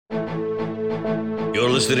You're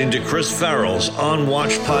listening to Chris Farrell's On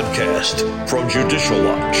Watch podcast from Judicial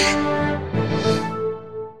Watch.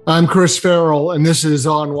 I'm Chris Farrell, and this is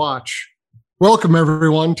On Watch. Welcome,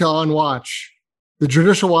 everyone, to On Watch, the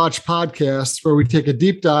Judicial Watch podcast where we take a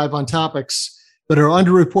deep dive on topics that are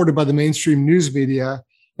underreported by the mainstream news media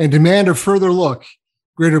and demand a further look,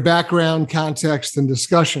 greater background, context, and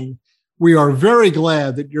discussion. We are very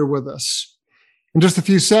glad that you're with us. In just a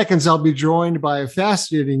few seconds, I'll be joined by a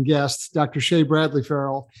fascinating guest, Dr. Shea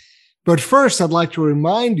Bradley-Farrell. But first, I'd like to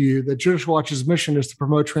remind you that Judicial Watch's mission is to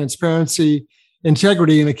promote transparency,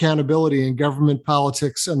 integrity, and accountability in government,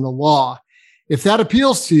 politics, and the law. If that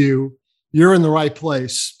appeals to you, you're in the right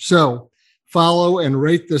place. So follow and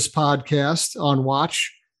rate this podcast On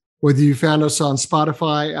Watch, whether you found us on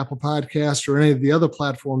Spotify, Apple Podcasts, or any of the other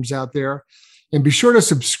platforms out there. And be sure to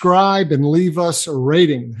subscribe and leave us a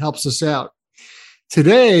rating. It helps us out.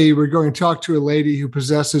 Today, we're going to talk to a lady who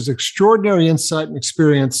possesses extraordinary insight and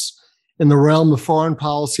experience in the realm of foreign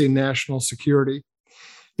policy and national security.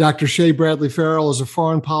 Dr. Shea Bradley-Farrell is a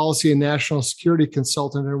foreign policy and national security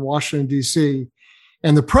consultant in Washington, D.C.,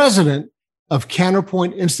 and the president of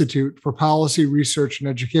Counterpoint Institute for Policy Research and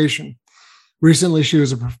Education. Recently, she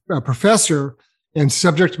was a professor and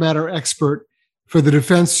subject matter expert for the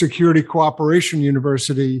Defense Security Cooperation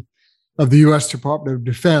University of the U.S. Department of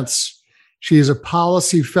Defense. She is a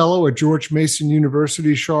policy fellow at George Mason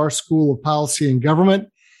University Schar School of Policy and Government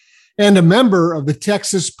and a member of the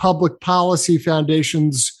Texas Public Policy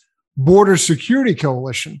Foundation's Border Security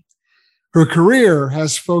Coalition. Her career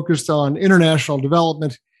has focused on international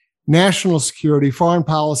development, national security, foreign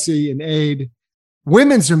policy and aid,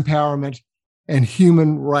 women's empowerment, and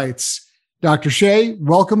human rights. Dr. Shea,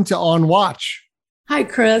 welcome to On Watch. Hi,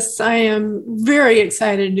 Chris. I am very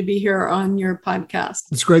excited to be here on your podcast.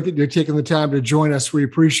 It's great that you're taking the time to join us. We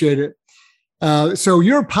appreciate it. So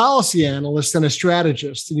you're a policy analyst and a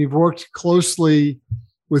strategist, and you've worked closely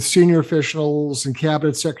with senior officials and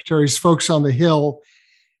cabinet secretaries, folks on the Hill,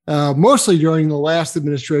 mostly during the last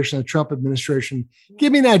administration, the Trump administration.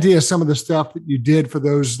 Give me an idea of some of the stuff that you did for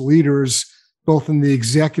those leaders, both in the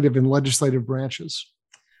executive and legislative branches.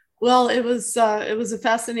 Well, it was a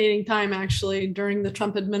fascinating time, actually. During the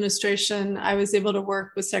Trump administration, I was able to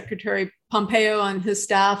work with Secretary Pompeo and his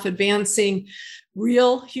staff advancing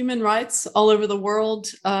real human rights all over the world.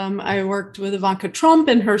 I worked with Ivanka Trump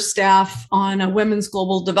and her staff on a women's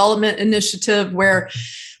global development initiative where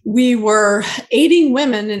we were aiding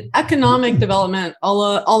women in economic development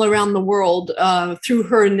all around the world through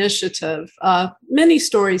her initiative. Many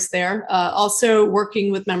stories there. Also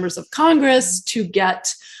working with members of Congress to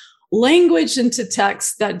get language into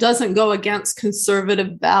text that doesn't go against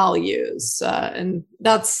conservative values. And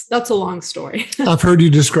that's a long story. I've heard you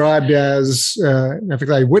described as, in fact,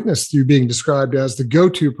 I witnessed you being described as the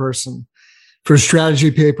go-to person for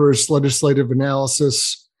strategy papers, legislative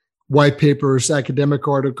analysis, white papers, academic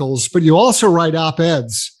articles, but you also write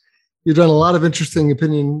op-eds. You've done a lot of interesting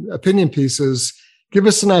opinion pieces. Give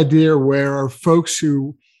us an idea where are folks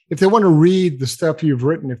who, if they want to read the stuff you've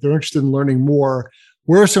written, if they're interested in learning more,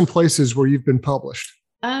 where are some places where you've been published?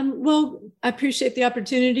 Well, I appreciate the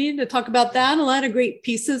opportunity to talk about that. A lot of great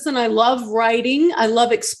pieces, and I love writing. I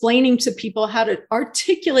love explaining to people how to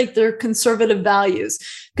articulate their conservative values,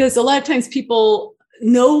 because a lot of times people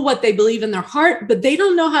know what they believe in their heart, but they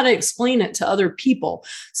don't know how to explain it to other people.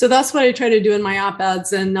 So that's what I try to do in my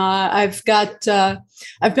op-eds. And I've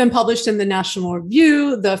been published in the National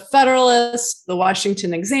Review, the Federalist, the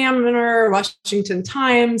Washington Examiner, Washington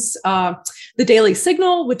Times, the Daily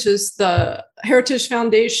Signal, which is the Heritage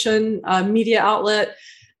Foundation media outlet,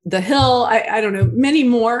 The Hill, I don't know, many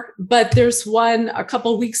more, but there's one a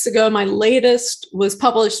couple of weeks ago. My latest was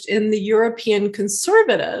published in the European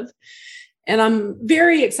Conservative. And I'm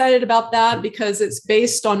very excited about that because it's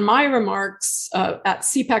based on my remarks at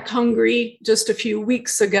CPAC Hungary just a few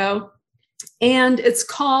weeks ago. And it's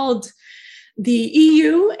called The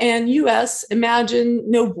EU and US Imagine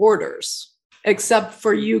No Borders Except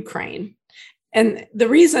for Ukraine. And the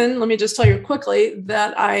reason, let me just tell you quickly,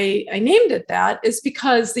 that I named it that is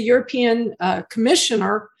because the European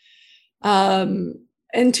Commissioner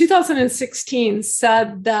in 2016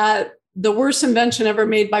 said that the worst invention ever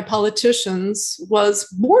made by politicians was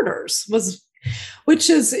borders, which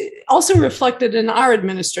is also reflected in our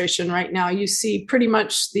administration right now. You see pretty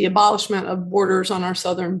much the abolishment of borders on our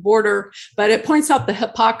southern border, but it points out the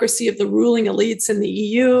hypocrisy of the ruling elites in the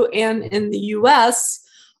EU and in the US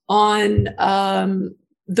on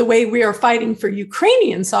the way we are fighting for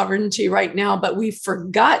Ukrainian sovereignty right now, but we've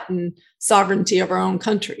forgotten sovereignty of our own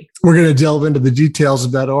country. We're going to delve into the details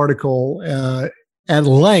of that article at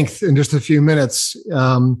length in just a few minutes.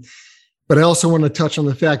 But But I also want to touch on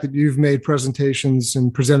the fact that you've made presentations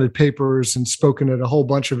and presented papers and spoken at a whole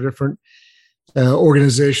bunch of different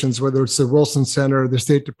organizations, whether it's the Wilson Center, the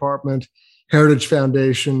State Department, Heritage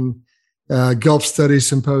Foundation, Gulf Studies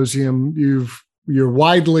Symposium. You're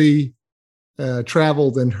widely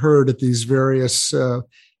traveled and heard at these various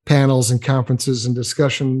panels and conferences and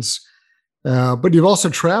discussions. But you've also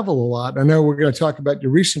traveled a lot. I know we're going to talk about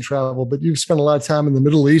your recent travel, but you've spent a lot of time in the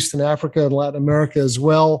Middle East and Africa and Latin America as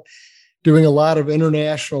well, doing a lot of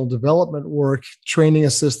international development work, training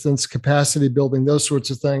assistance, capacity building, those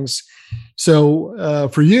sorts of things. So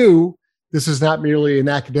for you, this is not merely an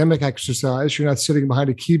academic exercise. You're not sitting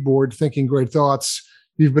behind a keyboard thinking great thoughts.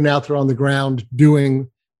 You've been out there on the ground doing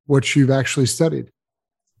what you've actually studied.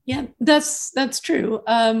 Yeah, that's true.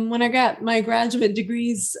 When I got my graduate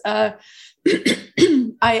degrees, I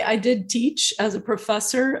did teach as a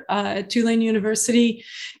professor at Tulane University.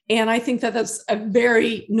 And I think that that's a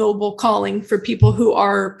very noble calling for people who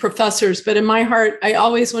are professors. But in my heart, I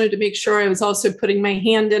always wanted to make sure I was also putting my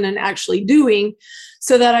hand in and actually doing,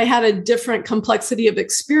 so that I had a different complexity of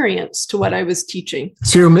experience to what I was teaching.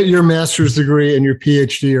 So your master's degree and your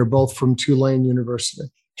PhD are both from Tulane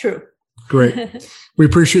University. True. Great. We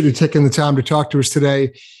appreciate you taking the time to talk to us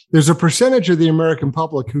today. There's a percentage of the American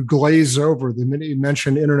public who glaze over the minute you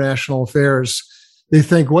mention international affairs. They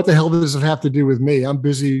think, what the hell does it have to do with me? I'm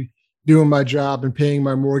busy doing my job and paying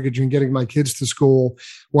my mortgage and getting my kids to school.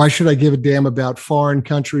 Why should I give a damn about foreign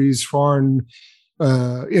countries, foreign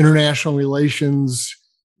international relations,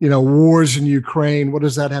 wars in Ukraine? What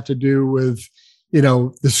does that have to do with,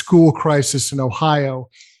 the school crisis in Ohio?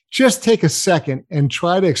 Just take a second and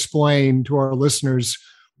try to explain to our listeners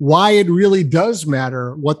why it really does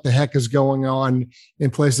matter what the heck is going on in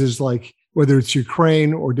places like, whether it's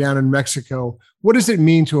Ukraine or down in Mexico. What does it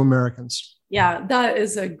mean to Americans? Yeah, that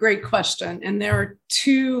is a great question. And there are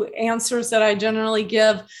two answers that I generally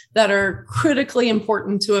give that are critically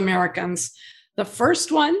important to Americans. The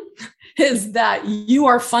first one is that you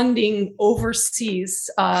are funding overseas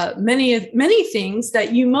many things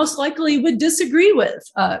that you most likely would disagree with,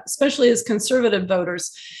 especially as conservative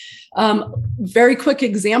voters. Very quick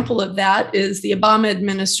example of that is the Obama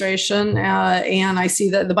administration, and I see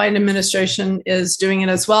that the Biden administration is doing it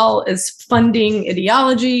as well, is funding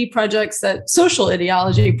ideology projects, social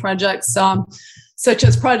ideology projects, such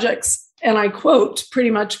as projects, and I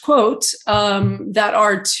pretty much quote, that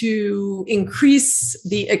are to increase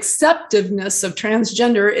the acceptiveness of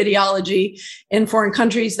transgender ideology in foreign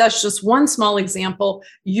countries. That's just one small example.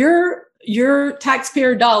 Your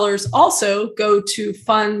taxpayer dollars also go to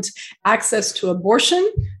fund access to abortion.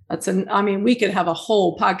 We could have a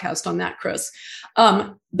whole podcast on that, Chris.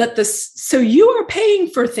 So you are paying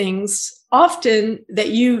for things often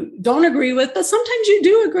that you don't agree with, but sometimes you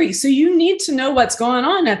do agree. So you need to know what's going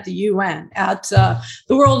on at the UN, at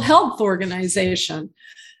the World Health Organization.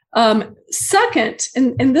 Second,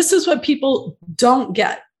 and this is what people don't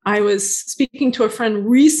get. I was speaking to a friend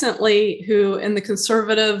recently who in the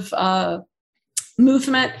conservative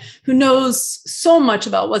movement, who knows so much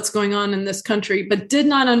about what's going on in this country, but did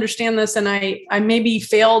not understand this. And I maybe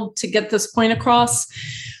failed to get this point across.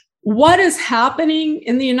 What is happening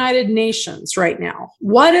in the United Nations right now?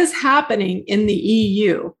 What is happening in the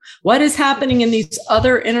EU? What is happening in these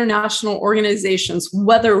other international organizations,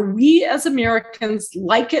 whether we as Americans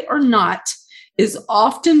like it or not, is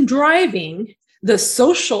often driving the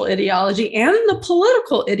social ideology and the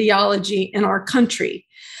political ideology in our country,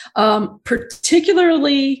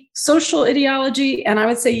 particularly social ideology, and I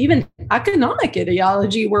would say even economic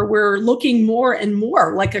ideology, where we're looking more and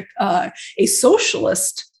more like a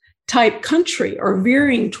socialist type country or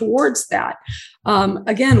veering towards that.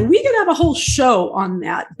 Again, we could have a whole show on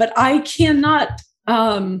that, but I cannot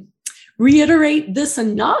reiterate this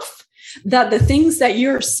enough, that the things that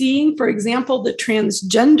you're seeing, for example, the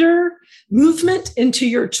transgender movement into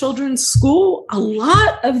your children's school, a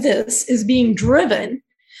lot of this is being driven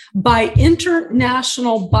by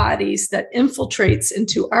international bodies that infiltrates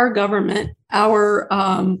into our government, our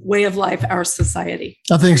way of life, our society.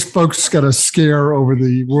 I think folks got a scare over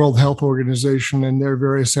the World Health Organization and their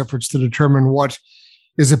various efforts to determine what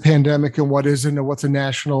is a pandemic and what isn't, and what's a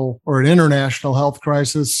national or an international health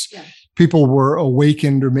crisis. Yeah. People were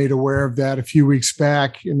awakened or made aware of that a few weeks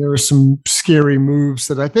back, and there were some scary moves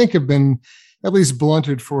that I think have been at least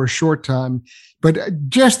blunted for a short time. But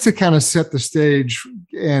just to kind of set the stage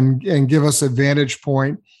and give us a vantage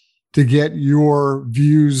point to get your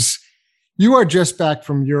views, you are just back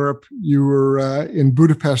from Europe. You were in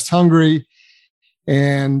Budapest, Hungary,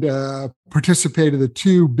 and participated in the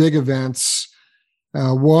two big events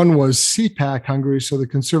One was CPAC Hungary, so the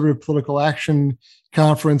Conservative Political Action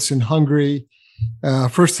Conference in Hungary.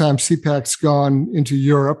 First time CPAC's gone into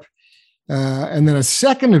Europe. And then a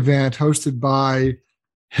second event hosted by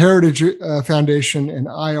Heritage Foundation and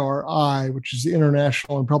IRI, which is the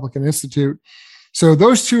International Republican Institute. So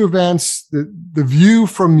those two events, the view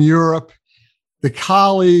from Europe, the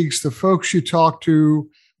colleagues, the folks you talk to,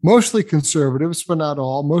 mostly conservatives, but not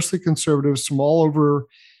all, mostly conservatives from all over,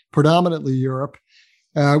 predominantly Europe.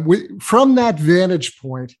 From that vantage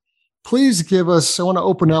point, please give us, I want to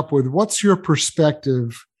open up with, what's your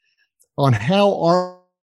perspective on how our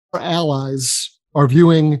allies are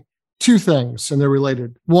viewing two things, and they're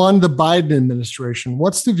related. One, the Biden administration.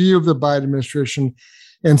 What's the view of the Biden administration?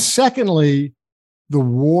 And secondly, the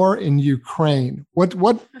war in Ukraine.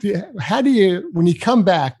 How do you, when you come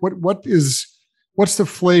back, what's the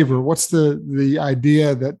flavor? What's the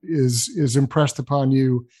idea that is impressed upon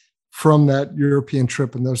you from that European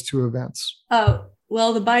trip and those two events?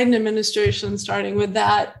 Well, the Biden administration, starting with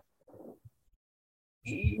that,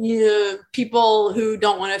 people who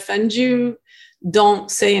don't want to offend you don't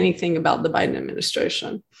say anything about the Biden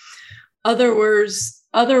administration.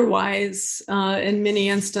 Otherwise, in many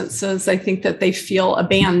instances, I think that they feel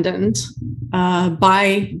abandoned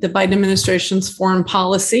by the Biden administration's foreign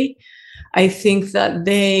policy. I think that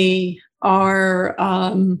they are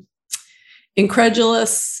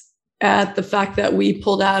incredulous at the fact that we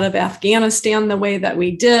pulled out of Afghanistan the way that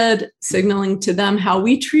we did, signaling to them how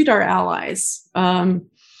we treat our allies.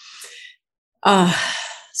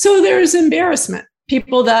 So there's embarrassment.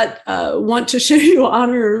 People that want to show you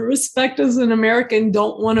honor and respect as an American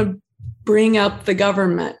don't want to bring up the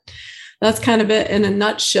government. That's kind of it in a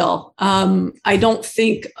nutshell. I don't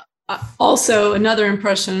think, also another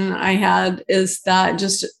impression I had is that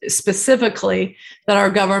just specifically that our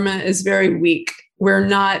government is very weak. We're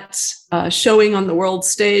not showing on the world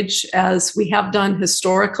stage as we have done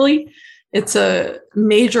historically. It's a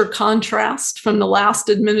major contrast from the last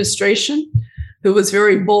administration, who was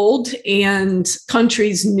very bold, and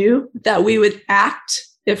countries knew that we would act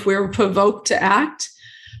if we were provoked to act.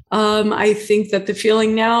 I think that the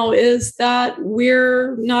feeling now is that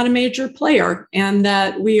we're not a major player and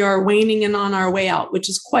that we are waning and on our way out, which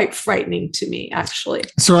is quite frightening to me, actually.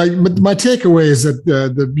 So my takeaway is that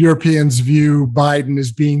the Europeans view Biden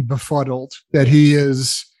as being befuddled, that he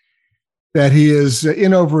is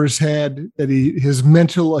in over his head, that his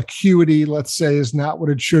mental acuity, let's say, is not what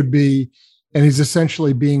it should be. And he's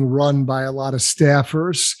essentially being run by a lot of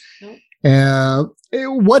staffers. How do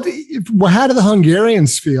the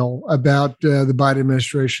Hungarians feel about the Biden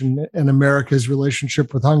administration and America's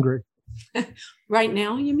relationship with Hungary? Right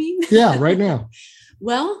now, you mean? Yeah, right now.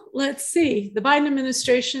 Well, let's see. The Biden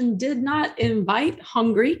administration did not invite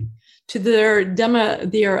Hungary to their democracy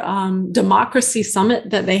summit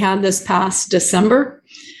that they had this past December.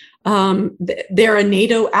 They're a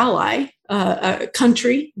NATO ally, a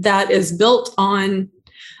country that is built on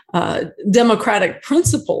democratic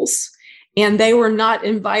principles, and they were not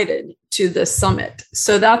invited to this summit.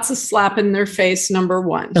 So that's a slap in their face, number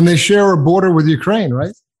one. And they share a border with Ukraine,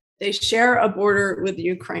 right? They share a border with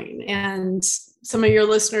Ukraine. And some of your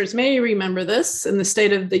listeners may remember this. In the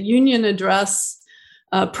State of the Union address,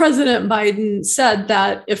 President Biden said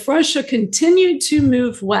that if Russia continued to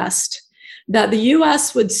move west, that the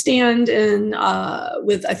U.S. would stand in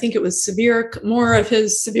with, I think it was more of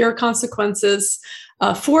his severe consequences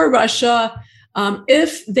for Russia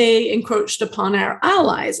if they encroached upon our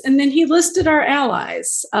allies. And then he listed our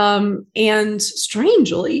allies. And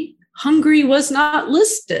strangely, Hungary was not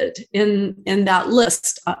listed in that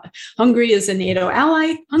list. Hungary is a NATO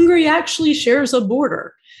ally. Hungary actually shares a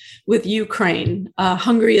border with Ukraine.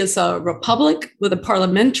 Hungary is a republic with a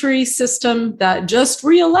parliamentary system that just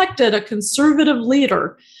reelected a conservative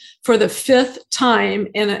leader for the fifth time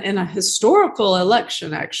in a historical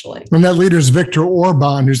election, actually. And that leader is Viktor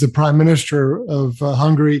Orban, who's the prime minister of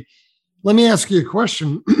Hungary. Let me ask you a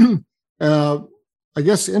question. I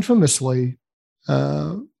guess infamously,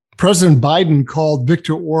 President Biden called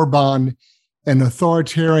Viktor Orban an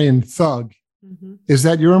authoritarian thug. Mm-hmm. Is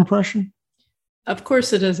that your impression? Of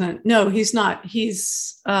course it isn't. No, he's not.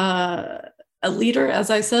 He's a leader,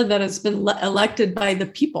 as I said, that has been elected by the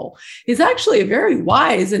people. He's actually a very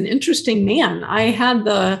wise and interesting man. I had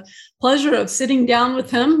the pleasure of sitting down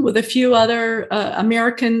with him with a few other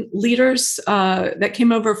American leaders that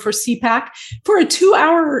came over for CPAC for a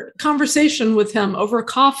 2-hour conversation with him over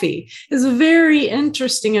coffee. He's a very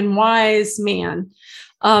interesting and wise man.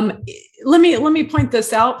 Let me point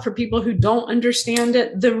this out for people who don't understand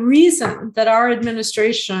it. The reason that our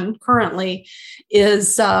administration currently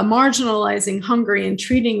is marginalizing Hungary and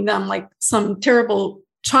treating them like some terrible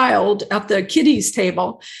child at the kiddies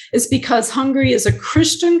table is because Hungary is a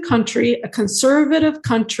Christian country, a conservative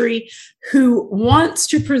country who wants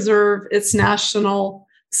to preserve its national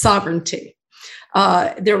sovereignty.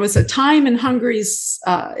 There was a time in Hungary's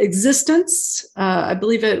existence, I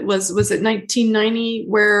believe it was it 1990,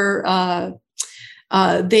 where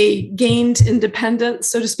they gained independence,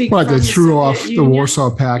 so to speak. Right, they threw off the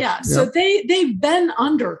Warsaw Pact. Yeah, so they've been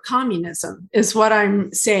under communism, is what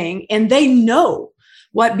I'm saying, and they know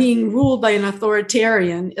what being ruled by an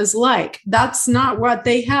authoritarian is like. That's not what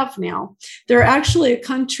they have now. They're actually a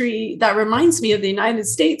country that reminds me of the United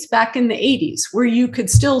States back in the 80s, where you could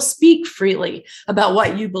still speak freely about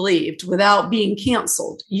what you believed without being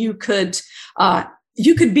canceled. You could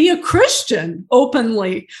be a Christian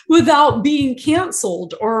openly without being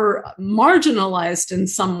canceled or marginalized in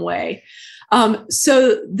some way.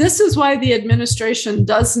 So this is why the administration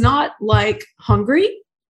does not like Hungary.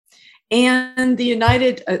 And the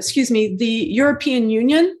European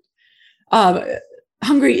Union.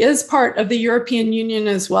 Hungary is part of the European Union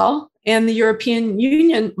as well. And the European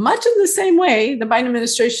Union, much in the same way the Biden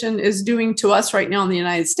administration is doing to us right now in the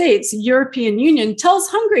United States, the European Union tells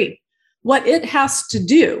Hungary what it has to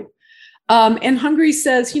do. And Hungary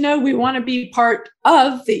says, we want to be part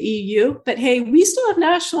of the EU, but hey, we still have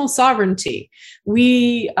national sovereignty.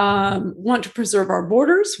 We want to preserve our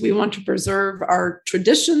borders. We want to preserve our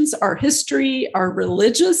traditions, our history, our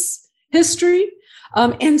religious history,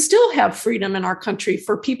 and still have freedom in our country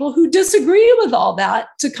for people who disagree with all that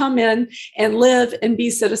to come in and live and be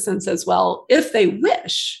citizens as well, if they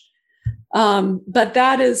wish. But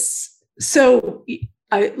that is so.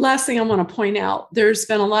 Last thing I want to point out, there's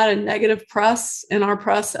been a lot of negative press in our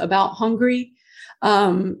press about Hungary.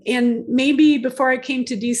 And maybe before I came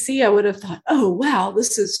to DC, I would have thought, oh, wow,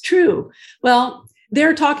 this is true. Well,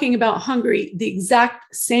 they're talking about Hungary the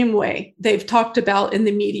exact same way they've talked about in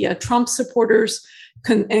the media, Trump supporters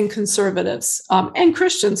and conservatives and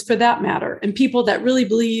Christians for that matter, and people that really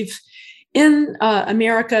believe in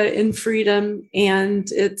America, in freedom, and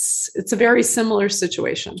it's a very similar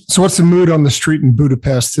situation. So what's the mood on the street in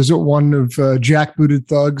Budapest? Is it one of jackbooted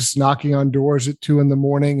thugs knocking on doors at 2 a.m.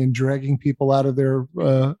 and dragging people out of their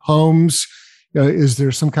homes? Is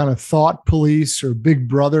there some kind of thought police or big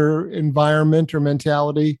brother environment or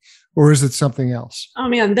mentality, or is it something else? Oh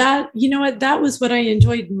man, that was what I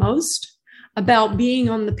enjoyed most about being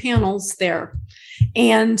on the panels there.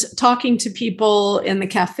 And talking to people in the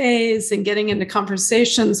cafes and getting into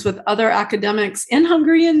conversations with other academics in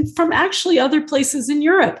Hungary and from actually other places in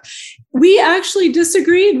Europe. We actually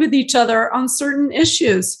disagreed with each other on certain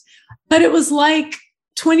issues, but it was like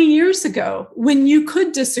 20 years ago when you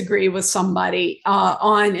could disagree with somebody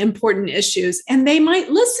on important issues and they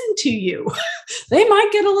might listen to you. They might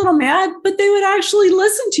get a little mad, but they would actually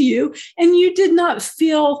listen to you and you did not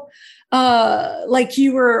feel like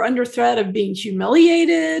you were under threat of being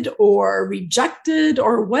humiliated or rejected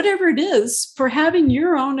or whatever it is for having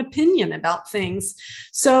your own opinion about things.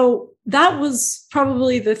 So that was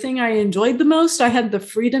probably the thing I enjoyed the most. I had the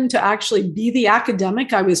freedom to actually be the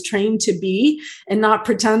academic I was trained to be and not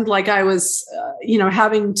pretend like I was,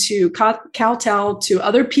 having to kowtow to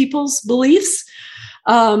other people's beliefs.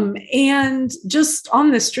 And just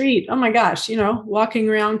on the street, oh my gosh, walking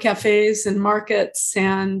around cafes and markets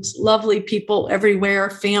and lovely people everywhere,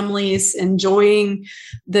 families enjoying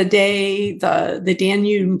the day, the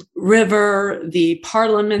Danube River, the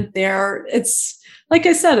parliament there. It's, like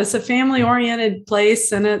I said, it's a family-oriented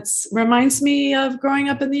place, and it reminds me of growing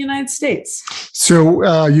up in the United States.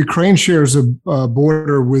 So Ukraine shares a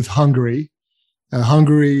border with Hungary.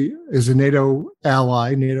 Hungary is a NATO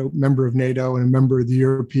ally, member of NATO, and a member of the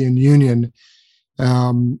European Union.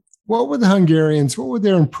 What were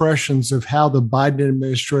their impressions of how the Biden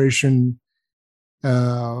administration,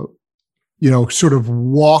 sort of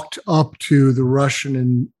walked up to the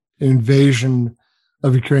Russian invasion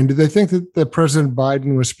of Ukraine? Did they think that President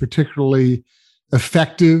Biden was particularly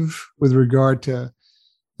effective with regard to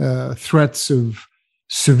threats of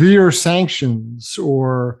severe sanctions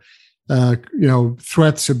or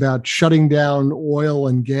threats about shutting down oil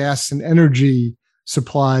and gas and energy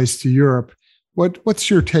supplies to Europe? What's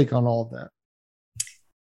your take on all of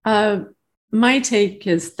that? My take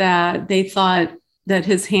is that they thought that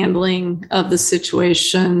his handling of the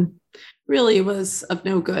situation really was of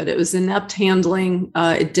no good. It was inept handling.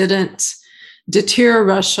 It didn't deter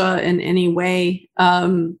Russia in any way.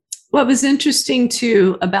 What was interesting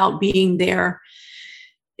too about being there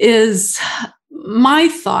is my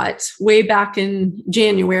thought way back in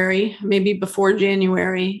January, maybe before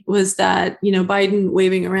January, was that, Biden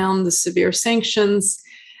waving around the severe sanctions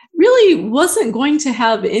really wasn't going to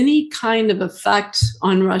have any kind of effect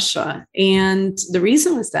on Russia. And the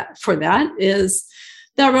reason is that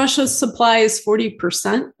Russia supplies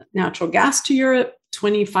 40% natural gas to Europe,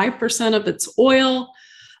 25% of its oil.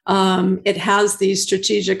 It has these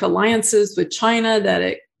strategic alliances with China that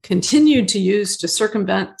it continued to use to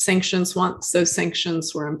circumvent sanctions once those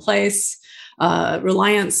sanctions were in place.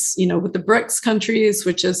 Reliance, with the BRICS countries,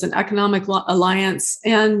 which is an economic alliance.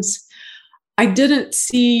 And I didn't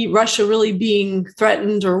see Russia really being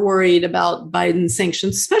threatened or worried about Biden's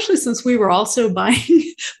sanctions, especially since we were also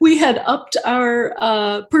we had upped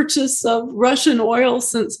our purchase of Russian oil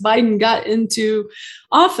since Biden got into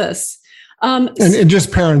office. And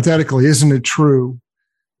just parenthetically, isn't it true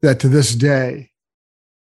that to this day,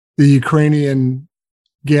 the Ukrainian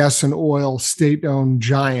gas and oil state-owned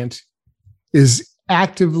giant is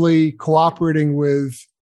actively cooperating with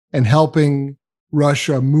and helping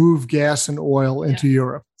Russia move gas and oil into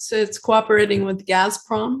Europe? So it's cooperating with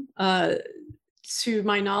Gazprom. To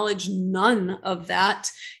my knowledge, none of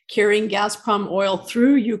that carrying Gazprom oil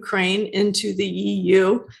through Ukraine into the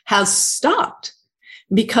EU has stopped,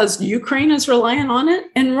 because Ukraine is relying on it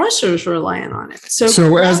and Russia is relying on it.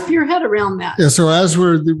 So wrap your head around that. Yeah. So as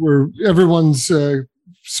we're everyone's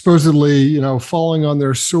supposedly, falling on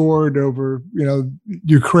their sword over,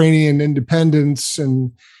 Ukrainian independence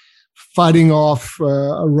and fighting off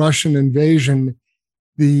a Russian invasion,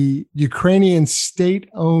 the Ukrainian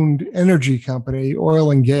state-owned energy company,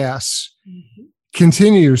 oil and gas,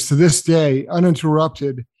 continues to this day,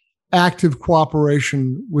 uninterrupted, active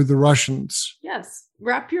cooperation with the Russians. Yes.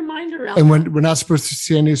 Wrap your mind around and that. We're not supposed to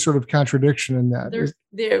see any sort of contradiction in that.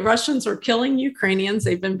 The Russians are killing Ukrainians.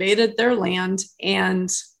 They've invaded their land, and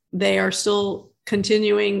they are still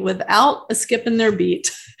continuing without a skip in their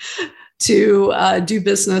beat to do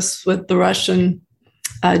business with the Russian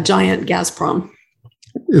giant Gazprom.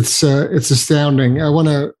 It's astounding. I want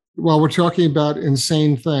to, while we're talking about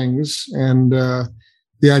insane things and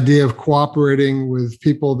the idea of cooperating with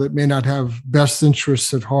people that may not have best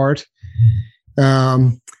interests at heart,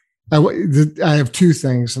 I have two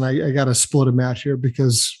things, and I got to split them out here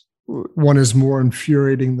because one is more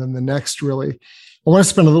infuriating than the next, really. I want to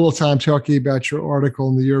spend a little time talking about your article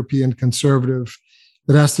in the European Conservative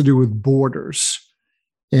that has to do with borders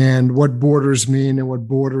and what borders mean and what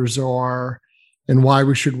borders are and why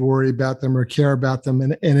we should worry about them or care about them.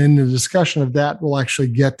 And in the discussion of that, we'll actually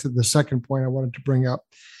get to the second point I wanted to bring up.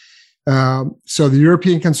 So the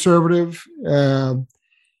European Conservative,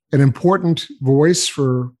 an important voice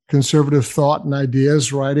for conservative thought and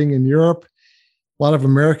ideas writing in Europe. A lot of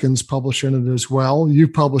Americans publish in it as well. You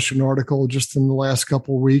published an article just in the last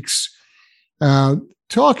couple of weeks.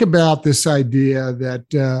 Talk about this idea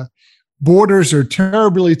that borders are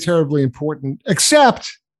terribly, terribly important,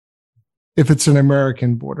 except if it's an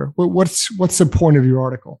American border. What's the point of your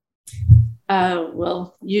article?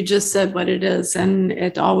 Well, you just said what it is, and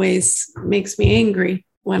it always makes me angry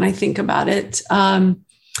when I think about it.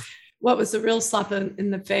 What was the real slap in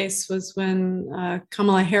the face was when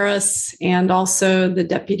Kamala Harris and also the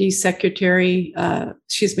Deputy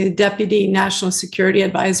National Security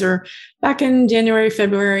Advisor back in January,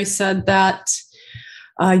 February said that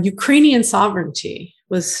Ukrainian sovereignty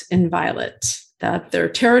was inviolate, that their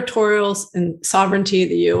territorial sovereignty,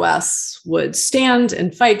 the U.S. would stand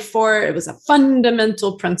and fight for. It was a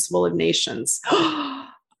fundamental principle of nations.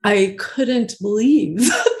 I couldn't believe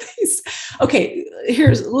these. Okay,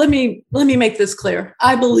 let me make this clear.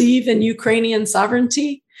 I believe in Ukrainian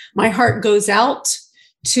sovereignty. My heart goes out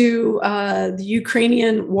to the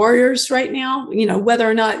Ukrainian warriors right now. Whether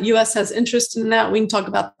or not U.S. has interest in that, we can talk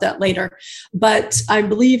about that later. But I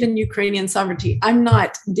believe in Ukrainian sovereignty. I'm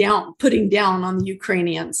not putting down on the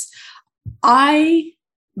Ukrainians.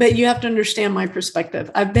 But you have to understand my perspective.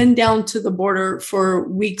 I've been down to the border for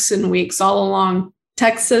weeks and weeks, all along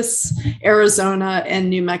Texas, Arizona, and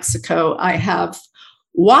New Mexico. I have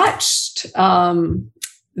watched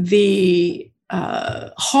the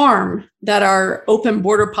harm that our open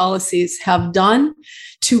border policies have done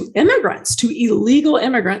to immigrants, to illegal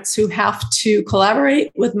immigrants who have to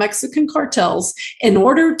collaborate with Mexican cartels in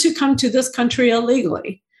order to come to this country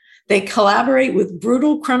illegally. They collaborate with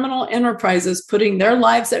brutal criminal enterprises, putting their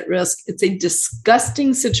lives at risk. It's a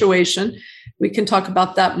disgusting situation. We can talk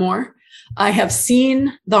about that more. I have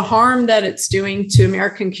seen the harm that it's doing to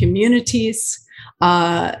American communities.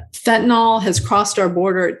 Fentanyl has crossed our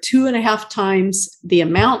border at 2.5 times the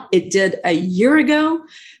amount it did a year ago.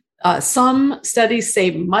 Some studies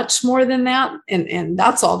say much more than that, and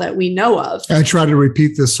that's all that we know of. I try to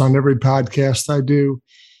repeat this on every podcast I do.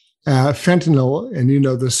 Fentanyl, and you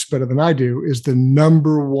know this better than I do, is the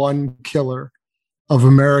number one killer of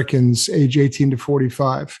Americans age 18 to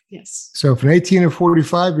 45. Yes. So if an 18 or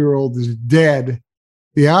 45-year-old is dead,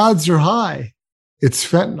 the odds are high. It's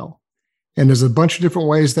fentanyl. And there's a bunch of different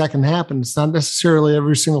ways that can happen. It's not necessarily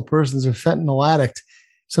every single person's a fentanyl addict.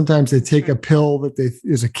 Sometimes they take a pill that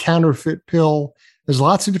is a counterfeit pill. There's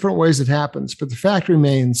lots of different ways it happens. But the fact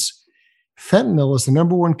remains, fentanyl is the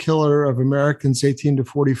number one killer of Americans 18 to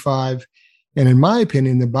 45. And in my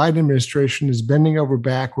opinion, the Biden administration is bending over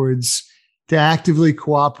backwards to actively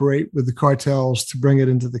cooperate with the cartels to bring it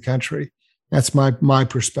into the country. That's my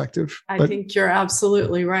perspective. I think you're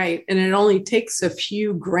absolutely right. And it only takes a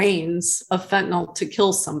few grains of fentanyl to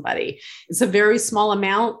kill somebody. It's a very small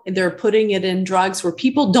amount. They're putting it in drugs where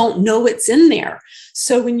people don't know it's in there.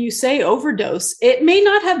 So when you say overdose, it may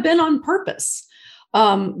not have been on purpose.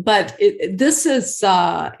 But this is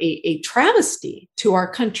a travesty to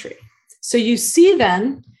our country. So you see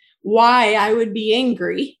then why I would be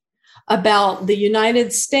angry about the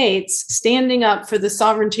United States standing up for the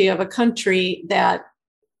sovereignty of a country that,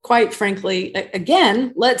 quite frankly,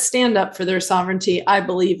 again, let's stand up for their sovereignty. I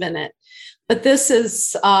believe in it. But this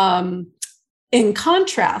is in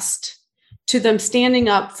contrast to them standing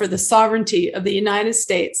up for the sovereignty of the United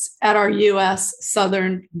States at our U.S.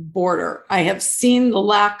 southern border. I have seen the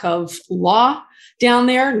lack of law down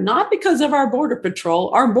there, not because of our Border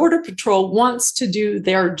Patrol. Our Border Patrol wants to do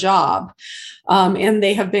their job, and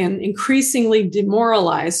they have been increasingly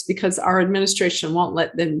demoralized because our administration won't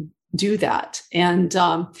let them do that. And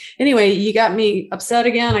anyway, you got me upset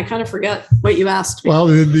again. I kind of forget what you asked me. Well,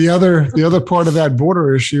 the other part of that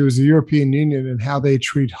border issue is the European Union and how they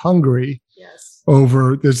treat Hungary. Yes.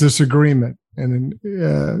 There's this agreement, and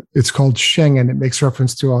it's called Schengen. It makes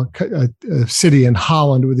reference to a city in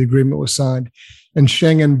Holland where the agreement was signed. And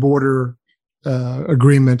Schengen border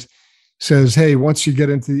agreement says, hey, once you get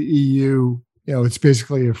into the EU, it's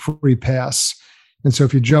basically a free pass. And so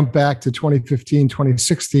if you jump back to 2015,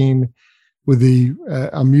 2016, with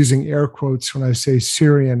I'm using air quotes when I say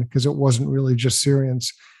Syrian, because it wasn't really just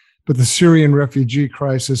Syrians, but the Syrian refugee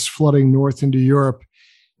crisis flooding north into Europe,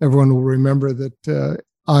 everyone will remember that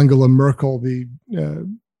Angela Merkel, the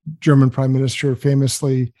German prime minister,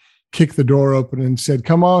 famously kicked the door open and said,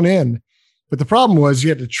 come on in. But the problem was you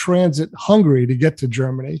had to transit Hungary to get to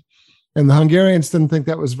Germany. And the Hungarians didn't think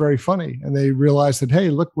that was very funny. And they realized that, hey,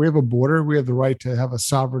 look, we have a border. We have the right to have a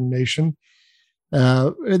sovereign nation.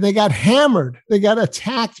 And they got hammered. They got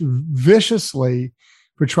attacked viciously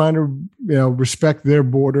for trying to respect their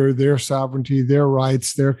border, their sovereignty, their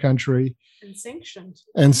rights, their country. And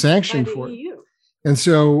sanctioned for it. EU. And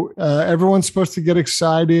so everyone's supposed to get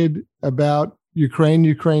excited about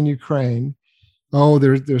Ukraine. Oh,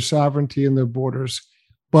 their sovereignty and their borders.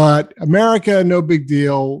 But America, no big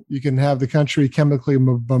deal. You can have the country chemically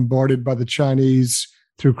bombarded by the Chinese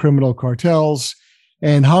through criminal cartels.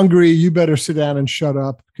 And Hungary, you better sit down and shut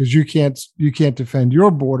up because you can't defend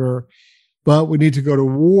your border. But we need to go to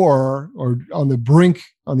war or on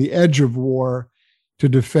the edge of war to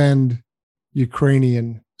defend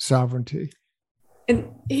Ukrainian sovereignty. And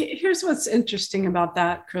here's what's interesting about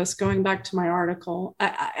that, Chris, going back to my article.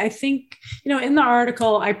 I think, in the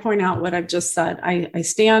article, I point out what I've just said. I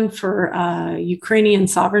stand for Ukrainian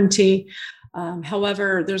sovereignty.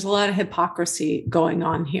 However, there's a lot of hypocrisy going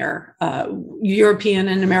on here. European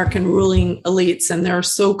and American ruling elites and their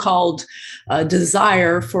so-called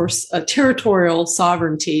desire for territorial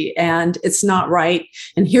sovereignty, and it's not right.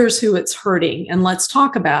 And here's who it's hurting. And let's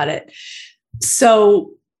talk about it.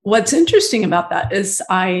 So what's interesting about that is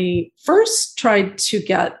I first tried to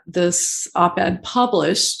get this op-ed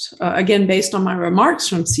published, again, based on my remarks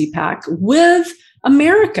from CPAC, with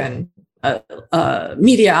American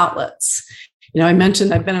media outlets. I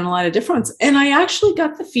mentioned I've been in a lot of different ones, and I actually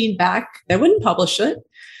got the feedback, they wouldn't publish it,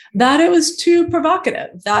 that it was too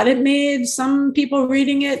provocative, that it made some people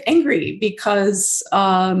reading it angry because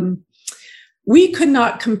we could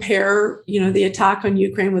not compare, the attack on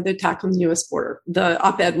Ukraine with the attack on the U.S. border. The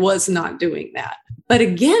op-ed was not doing that. But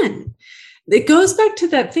again, it goes back to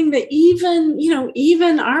that thing that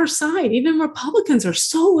even our side, even Republicans are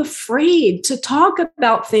so afraid to talk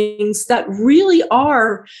about things that really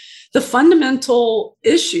are the fundamental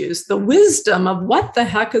issues, the wisdom of what the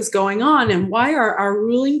heck is going on and why are our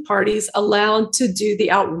ruling parties allowed to do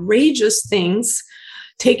the outrageous things,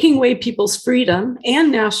 taking away people's freedom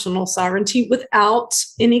and national sovereignty without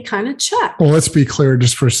any kind of check. Well, let's be clear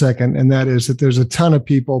just for a second, and that is that there's a ton of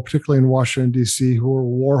people, particularly in Washington, D.C., who are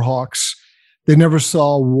war hawks. they never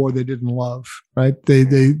saw a war they didn't love, right? They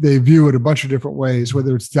view it a bunch of different ways,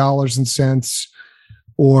 whether it's dollars and cents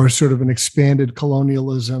or sort of an expanded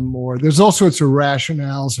colonialism, or there's all sorts of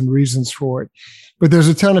rationales and reasons for it. But there's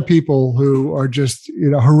a ton of people who are just,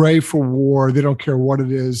 hooray for war. They don't care what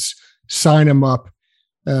it is, sign them up.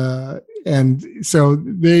 And so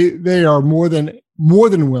they are more than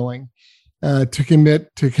willing to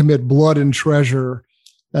commit blood and treasure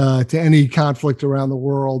to any conflict around the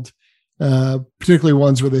world, particularly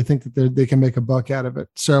ones where they think that they can make a buck out of it.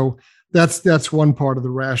 So that's one part of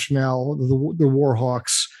the rationale, the war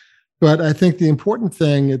hawks. But I think the important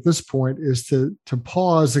thing at this point is to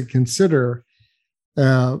pause and consider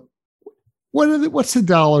what's the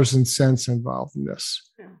dollars and cents involved in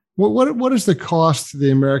this. Yeah. What is the cost to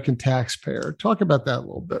the American taxpayer? Talk about that a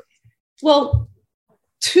little bit. Well,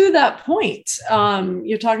 to that point,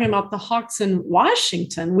 you're talking about the hawks in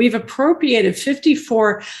Washington. We've appropriated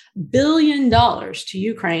 $54 billion to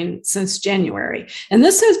Ukraine since January. And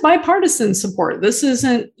this is bipartisan support. This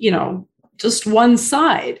isn't, just one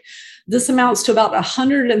side. This amounts to about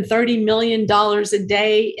 $130 million a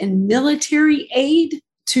day in military aid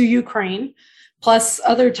to Ukraine, plus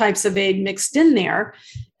other types of aid mixed in there.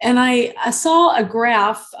 And I saw a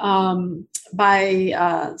graph by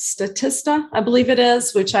Statista, I believe it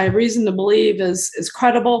is, which I have reason to believe is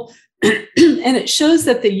credible. And it shows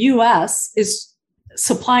that the U.S. is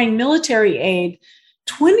supplying military aid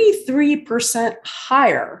 23%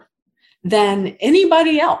 higher than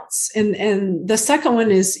anybody else. And the second one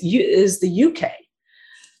is the UK.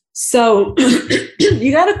 So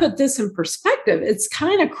you got to put this in perspective. It's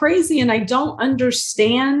kind of crazy, and I don't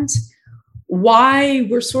understand why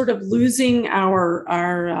we're sort of losing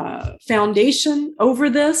our foundation over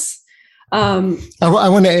this. I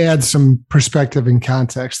want to add some perspective and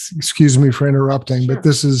context. Excuse me for interrupting, sure. But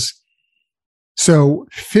this is so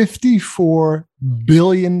 $54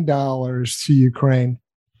 billion to Ukraine.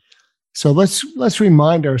 So let's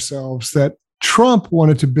remind ourselves that Trump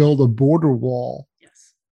wanted to build a border wall.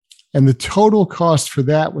 Yes. And the total cost for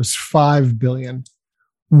that was $5 billion,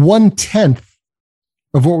 1/10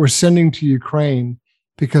 of what we're sending to Ukraine,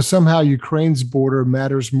 because somehow Ukraine's border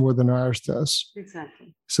matters more than ours does.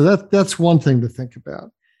 Exactly. So that's one thing to think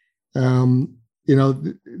about.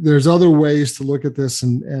 There's other ways to look at this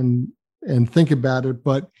and think about it,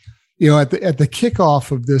 but at the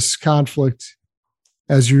kickoff of this conflict,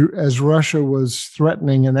 as Russia was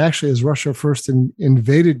threatening, and actually as Russia first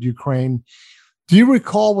invaded Ukraine, do you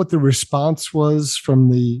recall what the response was from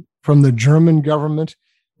the German government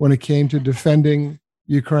when it came to defending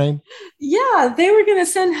Ukraine? Yeah, they were going to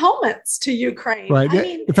send helmets to Ukraine. Right.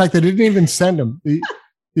 In fact, they didn't even send them.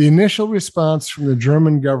 The initial response from the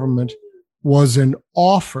German government was an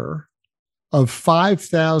offer of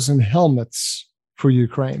 5,000 helmets for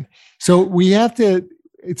Ukraine. So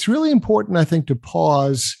it's really important, I think, to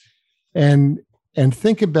pause and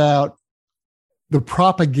think about the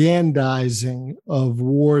propagandizing of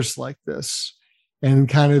wars like this and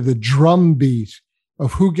kind of the drumbeat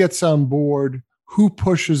of who gets on board, who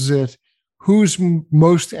pushes it, who's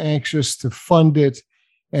most anxious to fund it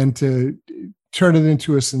and to turn it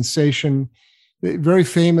into a sensation. Very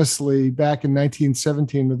famously, back in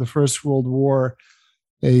 1917, with the First World War,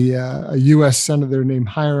 a U.S. senator named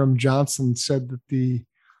Hiram Johnson said that the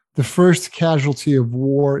first casualty of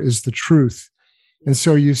war is the truth. And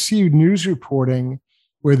so you see news reporting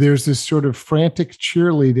where there's this sort of frantic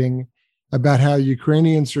cheerleading about how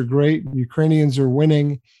Ukrainians are great, and Ukrainians are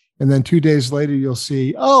winning. And then 2 days later, you'll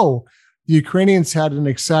see, the Ukrainians had an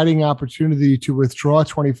exciting opportunity to withdraw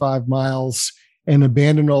 25 miles and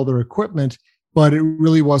abandon all their equipment, but it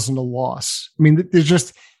really wasn't a loss. I mean,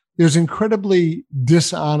 there's incredibly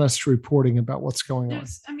dishonest reporting about what's going on.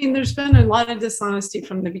 There's been a lot of dishonesty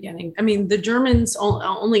from the beginning. The Germans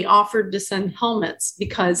only offered to send helmets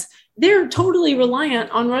because they're totally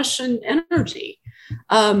reliant on Russian energy.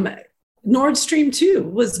 Nord Stream 2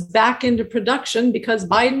 was back into production because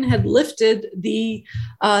Biden had lifted the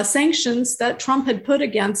sanctions that Trump had put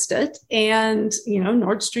against it. And,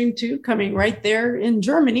 Nord Stream 2 coming right there in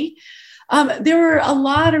Germany. There were a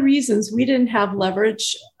lot of reasons we didn't have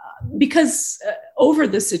leverage over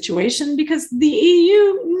the situation, because the EU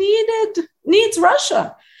needs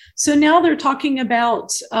Russia. So now they're talking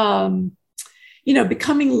about,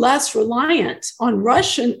 becoming less reliant on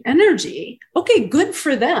Russian energy. Okay, good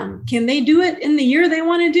for them. Can they do it in the year they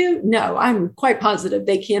want to do? No, I'm quite positive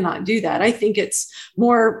they cannot do that. I think it's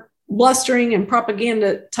more blustering and propaganda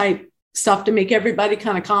type stuff to make everybody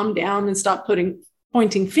kind of calm down and stop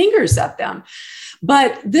pointing fingers at them.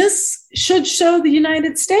 But this should show the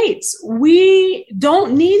United States we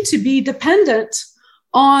don't need to be dependent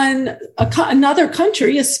on another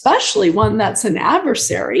country, especially one that's an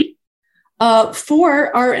adversary,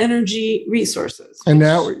 for our energy resources. And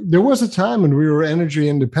now there was a time when we were energy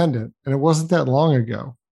independent, and it wasn't that long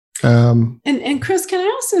ago. And Chris, can I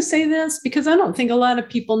also say this? Because I don't think a lot of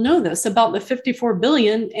people know this about the $54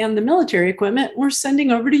 billion and the military equipment we're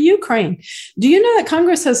sending over to Ukraine. Do you know that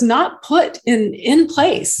Congress has not put in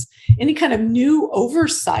place any kind of new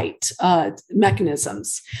oversight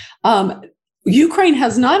mechanisms? Ukraine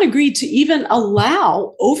has not agreed to even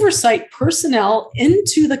allow oversight personnel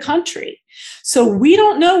into the country. So we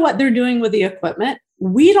don't know what they're doing with the equipment.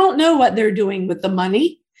 We don't know what they're doing with the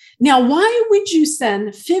money. Now, why would you send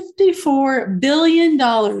 $54 billion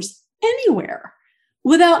anywhere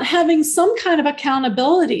without having some kind of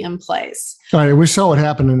accountability in place? All right. We saw what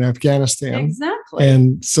happened in Afghanistan. Exactly.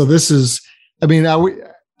 And so this is, I mean,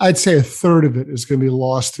 I'd say a third of it is going to be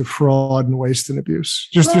lost to fraud and waste and abuse,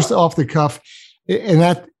 just off the cuff. And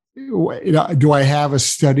that, do I have a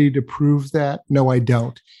study to prove that? No, I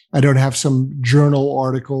don't. I don't have some journal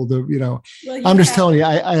article I'm just telling you,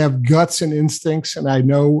 I have guts and instincts, and I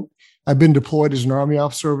know I've been deployed as an Army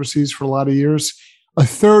officer overseas for a lot of years. A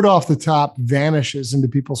third off the top vanishes into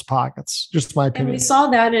people's pockets. Just my opinion. And we saw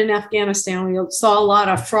that in Afghanistan. We saw a lot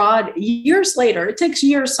of fraud years later. It takes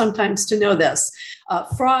years sometimes to know this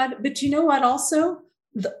fraud. But you know what? Also,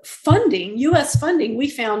 the funding, U.S. funding, we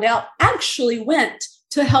found out actually went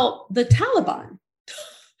to help the Taliban.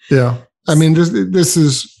 Yeah. I mean, this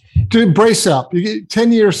is to brace up.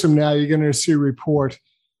 10 years from now, you're going to see a report,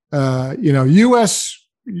 U.S.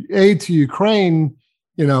 aid to Ukraine,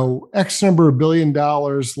 X number of $1 billion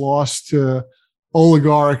lost to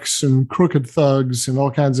oligarchs and crooked thugs and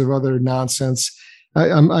all kinds of other nonsense.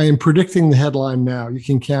 I am predicting the headline now. You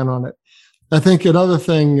can count on it. I think another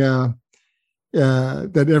thing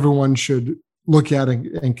that everyone should look at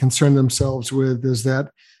and concern themselves with is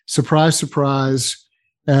that, surprise, surprise,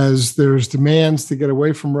 as there's demands to get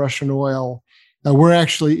away from Russian oil, we're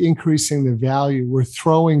actually increasing the value. We're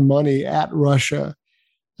throwing money at Russia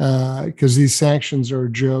because these sanctions are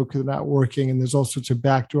a joke. They're not working, and there's all sorts of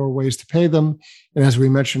backdoor ways to pay them. And as we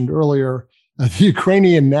mentioned earlier, the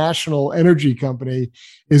Ukrainian National Energy Company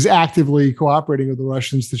is actively cooperating with the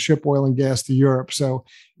Russians to ship oil and gas to Europe. So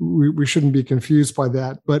we shouldn't be confused by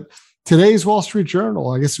that. But today's Wall Street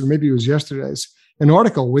Journal, I guess maybe it was yesterday's, an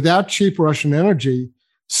article, without cheap Russian energy,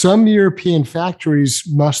 some European factories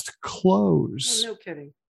must close. Oh, no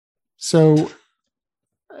kidding. So,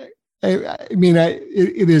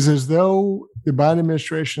 it is as though the Biden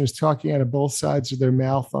administration is talking out of both sides of their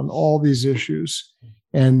mouth on all these issues.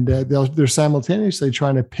 And they're simultaneously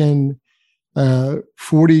trying to pin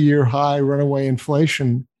 40-year high runaway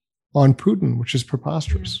inflation on Putin, which is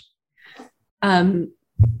preposterous.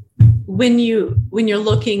 When you're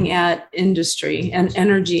looking at industry and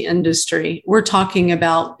energy industry, we're talking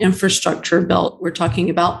about infrastructure built. We're talking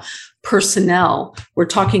about personnel. We're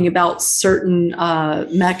talking about certain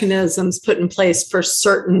mechanisms put in place for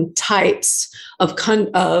certain types of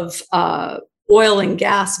oil and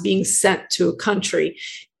gas being sent to a country.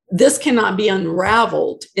 This cannot be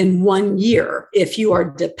unraveled in 1 year if you are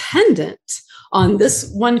dependent on this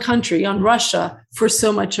one country, on Russia, for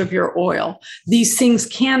so much of your oil. These things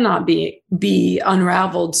cannot be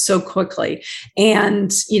unraveled so quickly.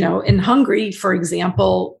 And, in Hungary, for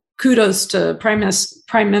example, kudos to Prime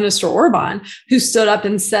Minister Orban, who stood up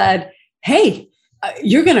and said, hey,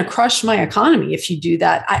 you're going to crush my economy if you do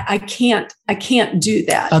that. I can't do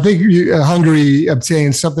that. I think Hungary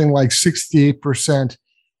obtained something like 68%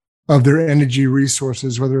 of their energy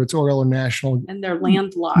resources, whether it's oil or and they're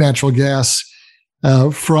landlocked. Natural gas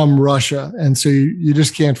from Russia. And so you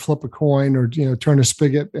just can't flip a coin or, turn a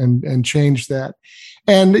spigot and change that.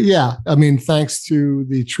 And thanks to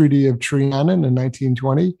the Treaty of Trianon in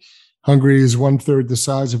 1920, Hungary is 1/3 the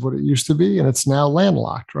size of what it used to be, and it's now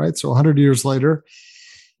landlocked, right? So 100 years later,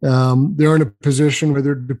 they're in a position where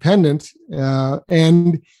they're dependent,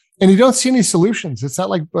 and you don't see any solutions. It's not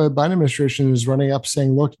like the Biden administration is running up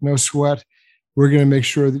saying, look, no sweat, we're going to make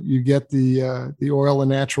sure that you get the oil and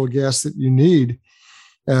natural gas that you need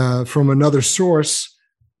from another source.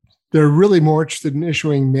 They're really more interested in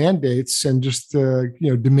issuing mandates and just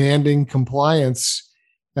demanding compliance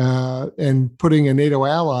and putting a NATO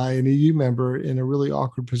ally, an EU member, in a really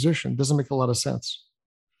awkward position. Doesn't make a lot of sense.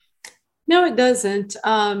 No, it doesn't.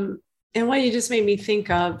 And what you just made me think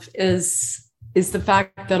of is the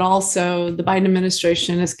fact that also the Biden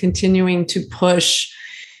administration is continuing to push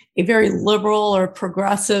a very liberal or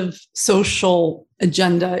progressive social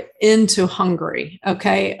agenda into Hungary.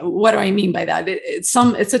 Okay, what do I mean by that? It's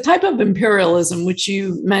a type of imperialism, which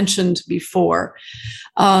you mentioned before.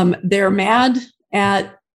 They're mad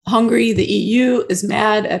at Hungary. The EU is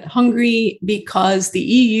mad at Hungary because the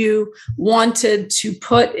EU wanted to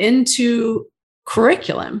put into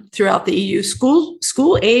curriculum throughout the EU,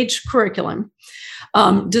 school age curriculum,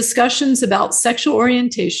 discussions about sexual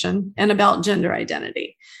orientation and about gender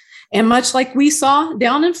identity. And much like we saw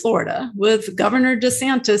down in Florida with Governor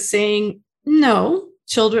DeSantis saying, no,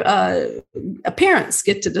 parents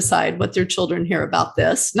get to decide what their children hear about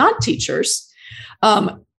this, not teachers.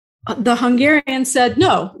 The Hungarians said,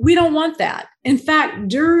 no, we don't want that. In fact,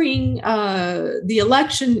 during the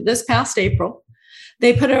election this past April,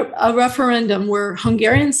 they put a referendum where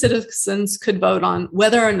Hungarian citizens could vote on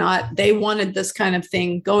whether or not they wanted this kind of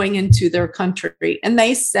thing going into their country. And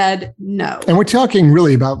they said no. And we're talking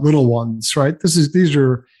really about little ones, right? These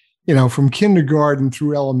are, from kindergarten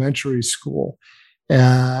through elementary school.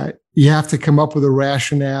 You have to come up with a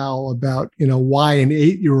rationale about, why an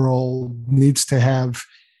 8-year-old needs to have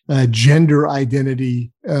gender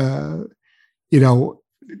identity,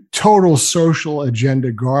 total social agenda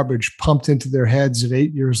garbage pumped into their heads at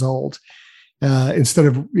 8 years old. Instead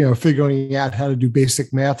of, figuring out how to do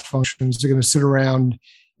basic math functions, they're going to sit around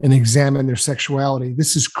and examine their sexuality.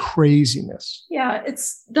 This is craziness. Yeah,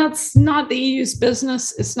 that's not the EU's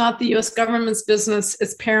business. It's not the US government's business.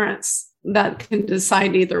 It's parents that can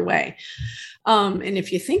decide either way. And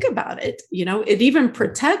if you think about it, it even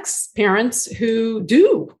protects parents who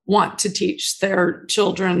do want to teach their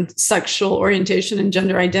children sexual orientation and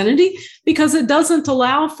gender identity, because it doesn't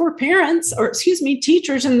allow for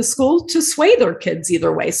teachers in the school to sway their kids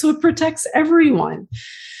either way. So it protects everyone.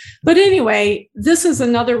 But anyway, this is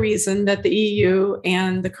another reason that the EU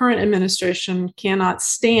and the current administration cannot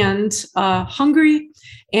stand Hungary.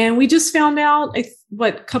 And we just found out, a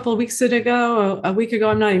couple of weeks ago, a week ago,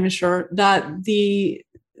 I'm not even sure, that the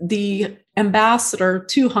ambassador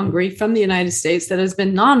to Hungary from the United States that has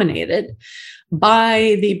been nominated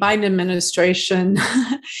by the Biden administration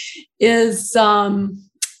is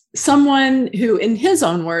someone who, in his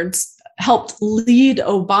own words, helped lead the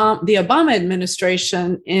Obama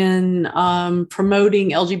administration in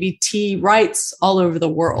promoting LGBT rights all over the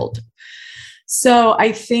world. So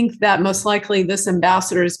I think that most likely this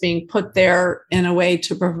ambassador is being put there in a way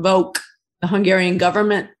to provoke the Hungarian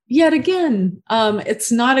government. Yet again,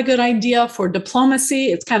 it's not a good idea for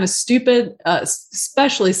diplomacy. It's kind of stupid,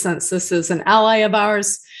 especially since this is an ally of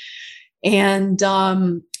ours. And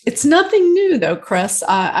it's nothing new, though, Chris.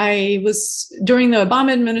 I was, during the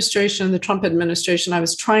Obama administration, the Trump administration, I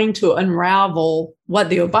was trying to unravel what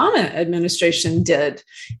the Obama administration did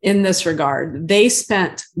in this regard. They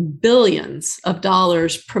spent billions of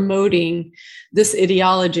dollars promoting this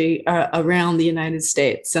ideology around the United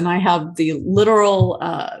States. And I have the literal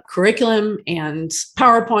curriculum and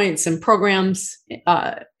PowerPoints and programs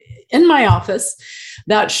in my office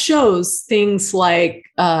that shows things like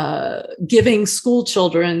giving school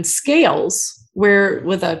children scales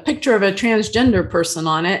with a picture of a transgender person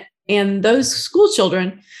on it. And those school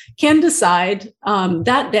children can decide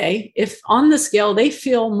that day if on the scale they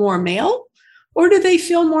feel more male or do they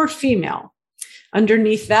feel more female.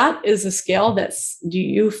 Underneath that is a scale that's, do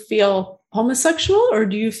you feel homosexual or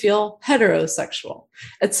do you feel heterosexual,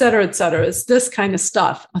 et cetera, et cetera. It's this kind of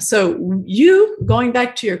stuff. So going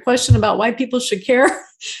back to your question about why people should care,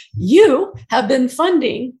 you have been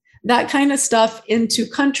funding that kind of stuff into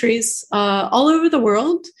countries all over the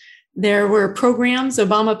world. There were programs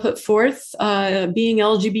Obama put forth being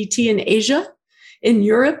LGBT in Asia, in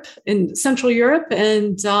Europe, in Central Europe,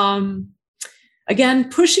 and again,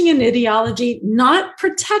 pushing an ideology, not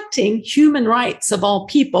protecting human rights of all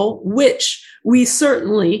people, which we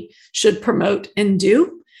certainly should promote and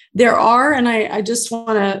do. There are, and I just want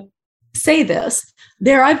to say this,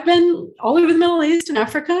 I've been all over the Middle East and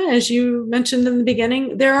Africa, as you mentioned in the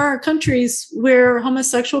beginning. There are countries where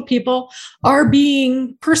homosexual people are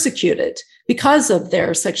being persecuted because of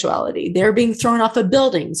their sexuality. They're being thrown off of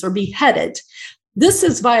buildings or beheaded. This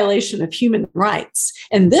is violation of human rights.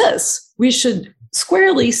 And this we should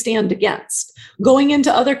squarely stand against. Going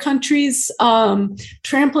into other countries,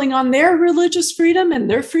 trampling on their religious freedom and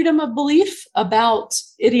their freedom of belief about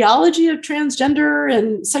ideology of transgender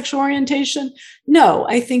and sexual orientation. No,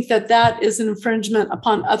 I think that is an infringement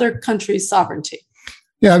upon other countries' sovereignty.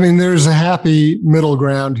 Yeah, I mean, there's a happy middle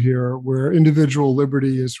ground here where individual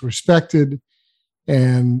liberty is respected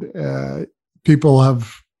and people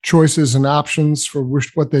have choices and options for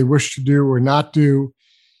what they wish to do or not do,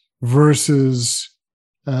 versus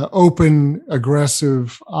open,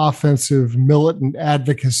 aggressive, offensive, militant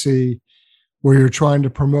advocacy, where you're trying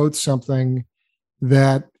to promote something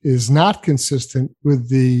that is not consistent with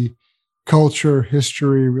the culture,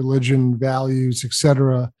 history, religion, values,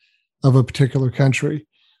 etc., of a particular country.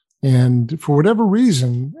 And for whatever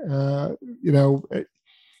reason,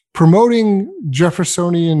 promoting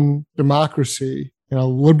Jeffersonian democracy,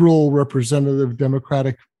 liberal representative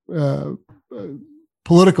democratic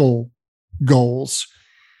political goals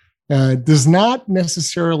does not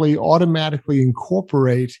necessarily automatically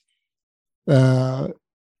incorporate the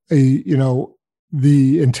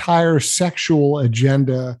entire sexual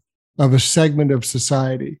agenda of a segment of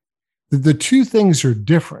society. The two things are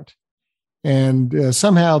different. And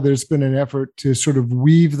somehow there's been an effort to sort of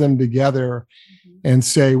weave them together and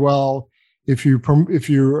say, well, if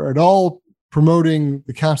you're at all promoting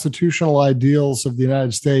the constitutional ideals of the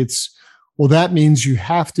United States, well, that means you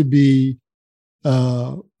have to be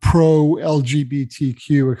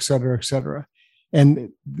pro-LGBTQ, et cetera, et cetera.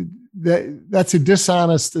 And that's a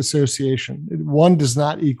dishonest association. One does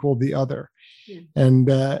not equal the other. Yeah.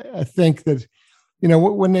 And I think that,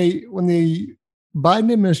 when the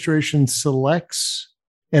Biden administration selects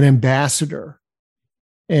an ambassador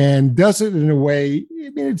and does it in a way,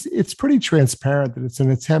 it's pretty transparent that it's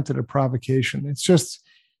an attempt at a provocation. It's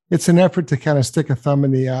an effort to kind of stick a thumb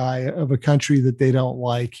in the eye of a country that they don't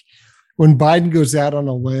like. When Biden goes out on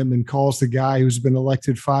a limb and calls the guy who's been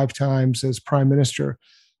elected 5 times as prime minister,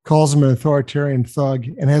 calls him an authoritarian thug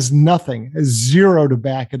and has zero to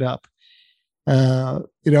back it up.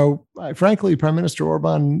 Frankly, Prime Minister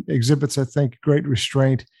Orban exhibits, I think, great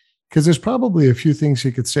restraint, because there's probably a few things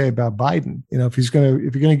he could say about Biden. If you're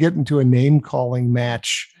going to get into a name calling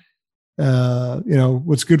match,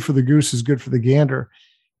 what's good for the goose is good for the gander.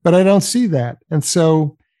 But I don't see that. And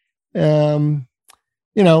so,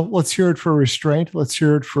 let's hear it for restraint. Let's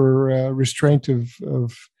hear it for restraint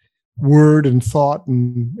of word and thought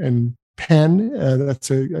and pen.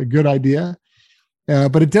 That's a good idea.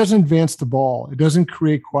 But it doesn't advance the ball. It doesn't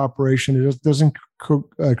create cooperation. It doesn't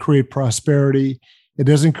create prosperity. It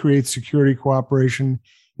doesn't create security cooperation.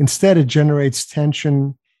 Instead, it generates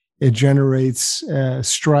tension. It generates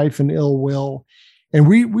strife and ill will. And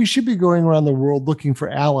we should be going around the world looking for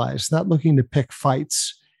allies, not looking to pick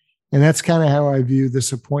fights. And that's kind of how I view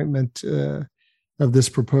this appointment of this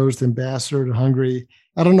proposed ambassador to Hungary.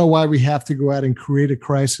 I don't know why we have to go out and create a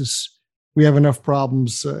crisis. We have enough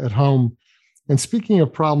problems at home. And speaking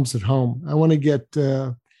of problems at home, I want to get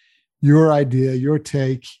your idea, your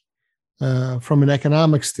take from an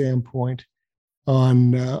economic standpoint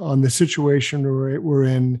on the situation we're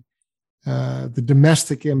in, the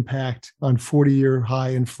domestic impact on 40-year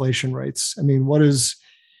high inflation rates. I mean,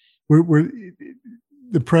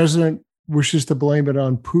 the president wishes to blame it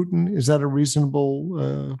on Putin. Is that a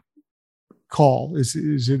reasonable call?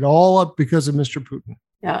 Is it all up because of Mr. Putin?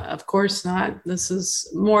 Yeah, of course not. This is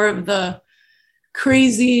more of the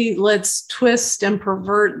crazy, let's twist and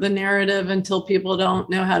pervert the narrative until people don't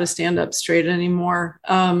know how to stand up straight anymore.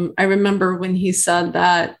 I remember when he said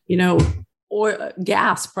that,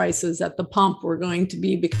 gas prices at the pump were going to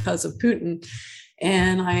be because of Putin.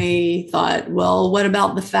 And I thought, well, what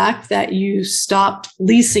about the fact that you stopped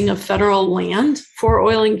leasing of federal land for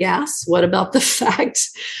oil and gas? What about the fact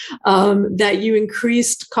that you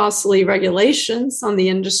increased costly regulations on the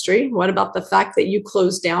industry? What about the fact that you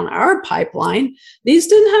closed down our pipeline? These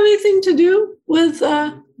didn't have anything to do with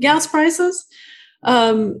gas prices.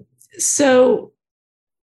 So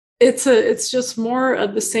it's just more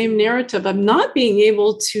of the same narrative of not being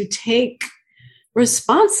able to take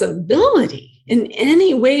responsibility in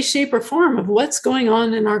any way, shape, or form of what's going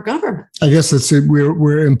on in our government. I guess that's it.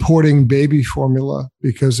 We're importing baby formula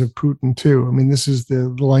because of Putin too. I mean, this is the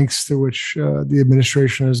lengths to which the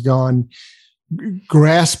administration has gone,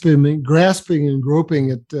 grasping and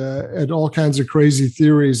groping at all kinds of crazy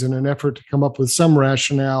theories in an effort to come up with some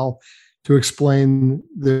rationale to explain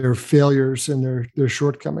their failures and their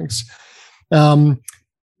shortcomings.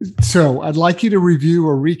 So I'd like you to review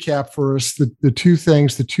or recap for us the two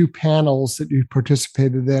panels that you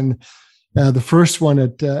participated in. The first one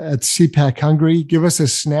at CPAC Hungary. Give us a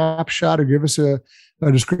snapshot or give us a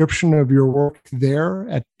description of your work there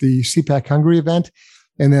at the CPAC Hungary event.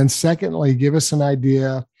 And then secondly, give us an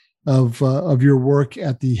idea of your work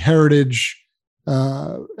at the Heritage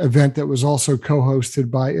event that was also co-hosted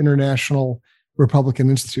by International Republican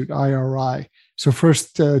Institute, IRI. So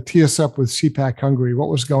first, tee us up with CPAC Hungary. What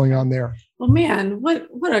was going on there? Well, man,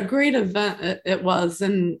 what a great event it was.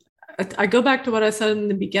 And I go back to what I said in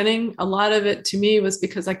the beginning. A lot of it to me was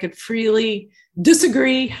because I could freely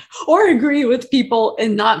disagree or agree with people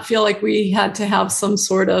and not feel like we had to have some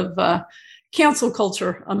sort of cancel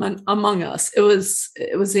culture among us. It was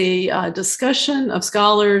a discussion of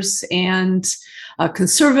scholars and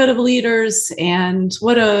conservative leaders, and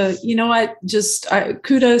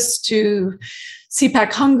kudos to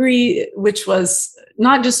CPAC Hungary, which was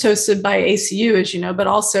not just hosted by ACU, as you know, but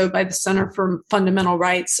also by the Center for Fundamental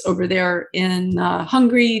Rights over there in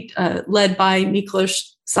Hungary, led by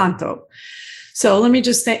Miklos Santo. So let me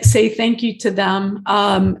just say thank you to them.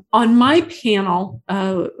 On my panel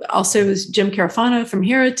also is Jim Carafano from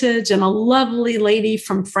Heritage and a lovely lady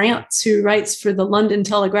from France who writes for the London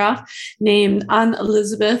Telegraph named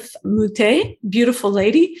Anne-Elizabeth Moutet, beautiful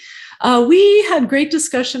lady. We had great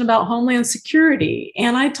discussion about Homeland Security,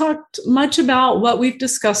 and I talked much about what we've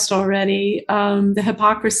discussed already, the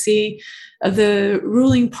hypocrisy of the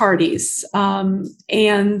ruling parties and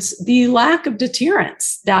the lack of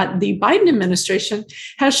deterrence that the Biden administration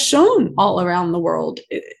has shown all around the world.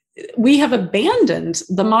 We have abandoned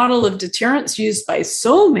the model of deterrence used by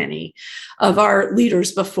so many of our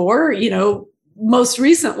leaders before. Most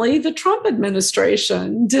recently, the Trump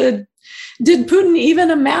administration did Putin even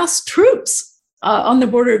amass troops on the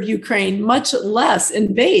border of Ukraine, much less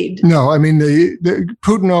invade? No, I mean, the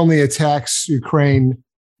Putin only attacks Ukraine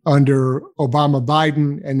under Obama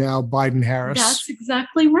Biden and now Biden Harris. That's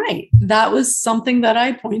exactly right. That was something that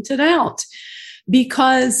I pointed out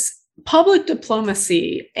because public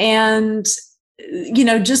diplomacy and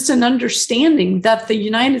just an understanding that the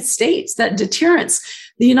United States, that deterrence,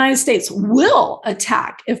 the United States will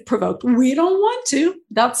attack if provoked. We don't want to.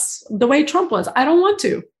 That's the way Trump was. I don't want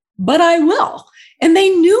to, but I will. And they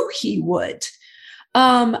knew he would.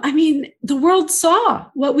 The world saw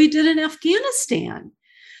what we did in Afghanistan.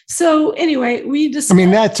 So anyway,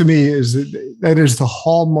 that to me is the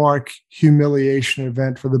hallmark humiliation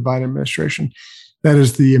event for the Biden administration. That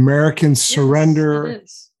is the American surrender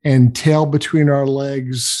and tail between our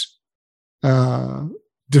legs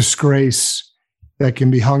disgrace that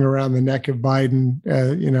can be hung around the neck of Biden,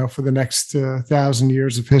 for the next 1,000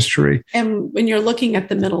 years of history. And when you're looking at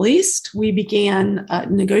the Middle East, we began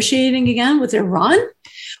negotiating again with Iran.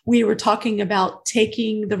 We were talking about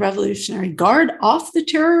taking the Revolutionary Guard off the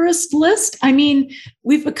terrorist list.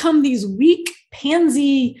 We've become these weak,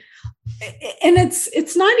 pansy, and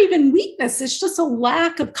it's not even weakness. It's just a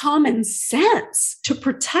lack of common sense to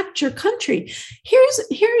protect your country.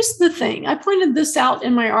 Here's the thing. I pointed this out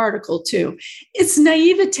in my article too. It's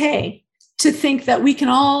naivete to think that we can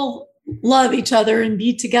all love each other and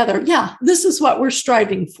be together. Yeah, this is what we're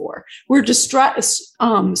striving for. We're just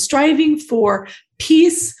striving for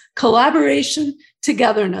peace, collaboration,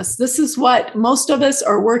 togetherness. This is what most of us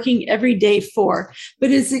are working every day for,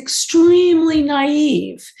 but it's extremely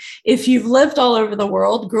naive. If you've lived all over the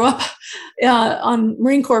world, grew up on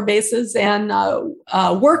Marine Corps bases and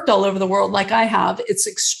worked all over the world like I have, it's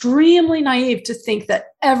extremely naive to think that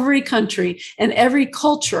every country and every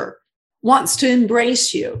culture wants to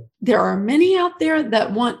embrace you. There are many out there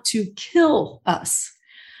that want to kill us.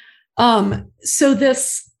 So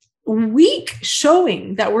this weak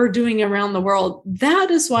showing that we're doing around the world,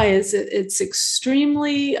 that is why it's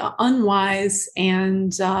extremely unwise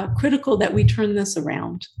and critical that we turn this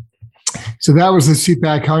around. So that was the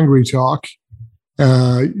CPAC Hungary talk.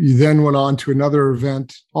 You then went on to another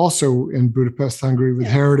event also in Budapest, Hungary with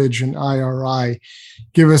Heritage and IRI.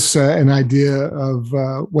 Give us an idea of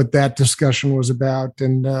what that discussion was about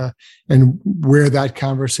and where that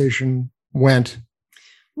conversation went.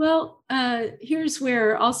 Well, here's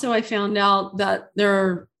where also I found out that there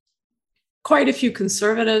are quite a few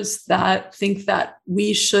conservatives that think that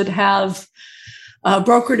we should have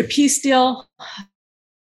brokered a peace deal.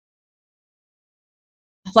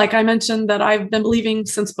 Like I mentioned, that I've been believing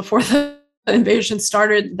since before the invasion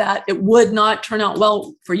started that it would not turn out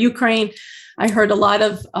well for Ukraine. I heard a lot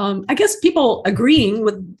of, people agreeing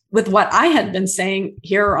with what I had been saying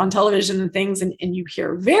here on television and things. And you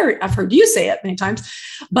hear I've heard you say it many times,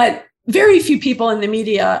 but very few people in the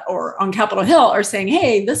media or on Capitol Hill are saying,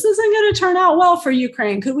 hey, this isn't going to turn out well for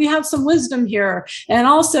Ukraine. Could we have some wisdom here? And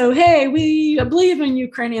also, hey, we believe in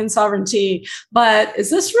Ukrainian sovereignty, but is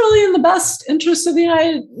this really in the best interest of the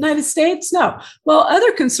United States? No. Well,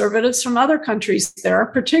 other conservatives from other countries there,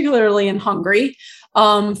 particularly in Hungary,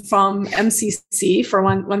 from MCC, for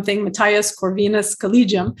one thing, Matthias Corvinus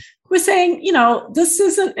Collegium, was saying, this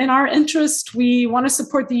isn't in our interest. We want to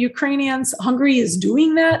support the Ukrainians. Hungary is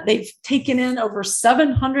doing that. They've taken in over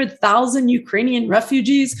 700,000 Ukrainian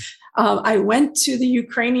refugees. I went to the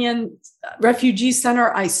Ukrainian refugee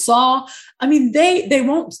center. I saw, they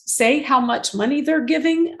won't say how much money they're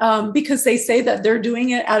giving because they say that they're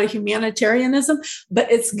doing it out of humanitarianism, but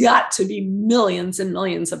it's got to be millions and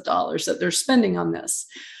millions of dollars that they're spending on this.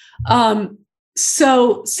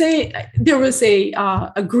 So say there was a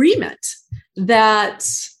agreement that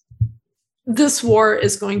this war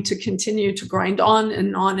is going to continue to grind on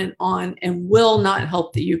and on and on and will not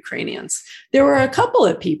help the Ukrainians. There were a couple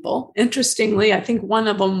of people, interestingly, I think one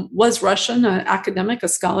of them was Russian, an academic, a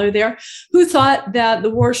scholar there, who thought that the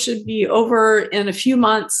war should be over in a few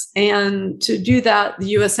months. And to do that, the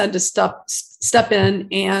US had to step in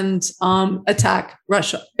and attack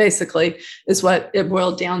Russia, basically, is what it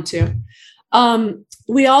boiled down to.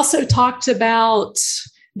 We also talked about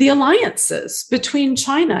the alliances between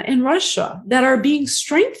China and Russia that are being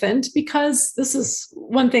strengthened because this is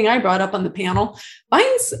one thing I brought up on the panel.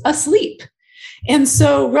 Biden's asleep. And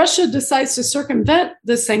so Russia decides to circumvent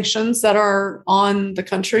the sanctions that are on the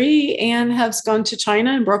country and has gone to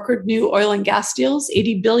China and brokered new oil and gas deals,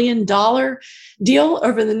 $80 billion deal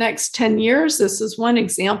over the next 10 years. This is one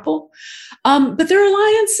example. But there are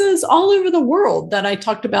alliances all over the world that I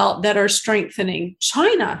talked about that are strengthening.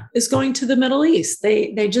 China is going to the Middle East.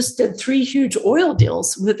 They just did 3 huge oil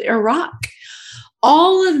deals with Iraq.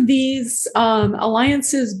 All of these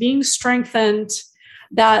alliances being strengthened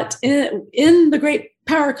that in the great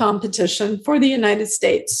power competition for the United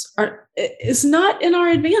States is not in our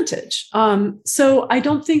advantage. So I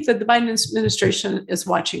don't think that the Biden administration is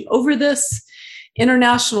watching over this.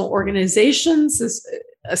 International organizations is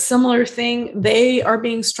a similar thing. They are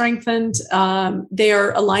being strengthened. They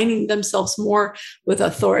are aligning themselves more with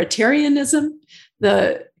authoritarianism.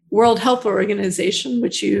 The World Health Organization,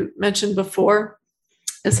 which you mentioned before,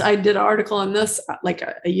 as I did an article on this like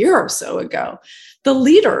a year or so ago, the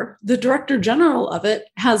leader, the director general of it,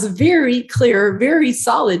 has very clear, very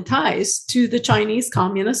solid ties to the Chinese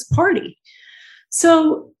Communist Party.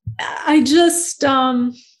 So I just,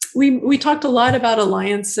 we talked a lot about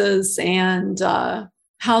alliances and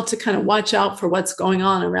how to kind of watch out for what's going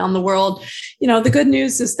on around the world. You know, the good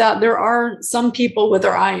news is that there are some people with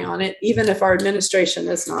their eye on it, even if our administration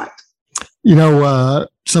is not. You know,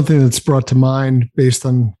 something that's brought to mind based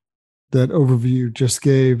on that overview you just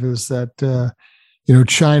gave is that,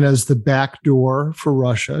 China is the back door for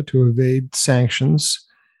Russia to evade sanctions.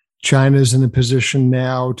 China is in a position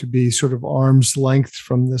now to be sort of arm's length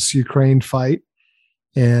from this Ukraine fight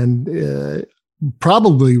and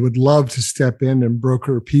probably would love to step in and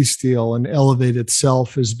broker a peace deal and elevate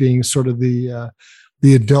itself as being sort of the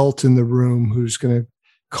adult in the room who's going to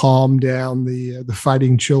calm down the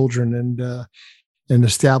fighting children and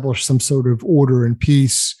establish some sort of order and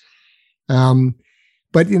peace.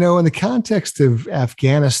 But, in the context of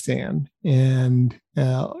Afghanistan and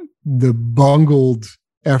the bungled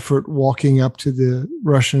effort walking up to the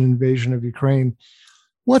Russian invasion of Ukraine,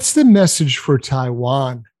 what's the message for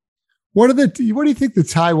Taiwan? What do you think the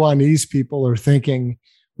Taiwanese people are thinking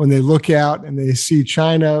when they look out and they see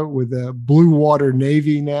China with a blue water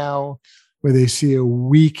navy now, where they see a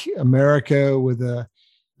weak America with a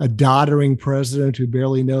doddering president who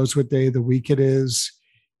barely knows what day of the week it is,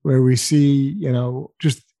 where we see,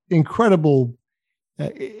 just incredible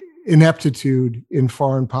ineptitude in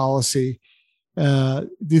foreign policy. Do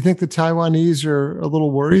you think the Taiwanese are a little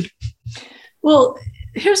worried? Well,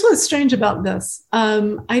 here's what's strange about this.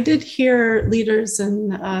 I did hear leaders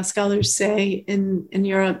and scholars say in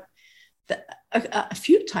Europe that a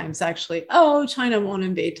few times, actually, China won't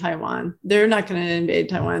invade Taiwan. They're not going to invade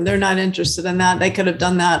Taiwan. They're not interested in that. They could have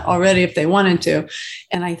done that already if they wanted to.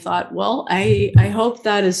 And I thought, well, I hope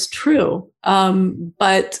that is true.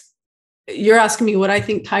 But you're asking me what I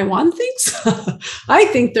think Taiwan thinks? I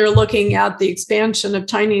think they're looking at the expansion of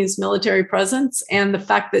Chinese military presence and the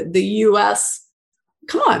fact that the U.S.,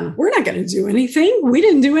 come on, we're not going to do anything. We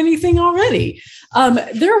didn't do anything already.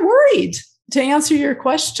 They're worried. To answer your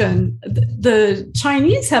question, the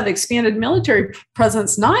Chinese have expanded military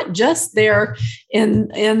presence, not just there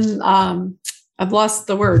in I've lost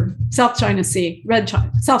the word, South China Sea,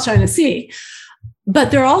 South China Sea,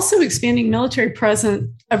 but they're also expanding military presence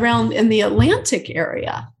around in the Atlantic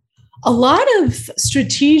area. A lot of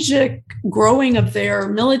strategic growing of their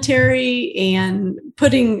military and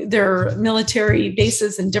putting their military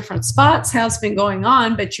bases in different spots has been going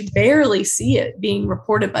on, but you barely see it being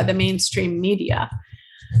reported by the mainstream media.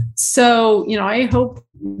 So, I hope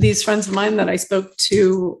these friends of mine that I spoke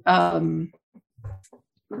to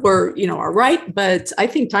were, are right, but I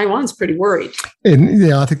think Taiwan's pretty worried.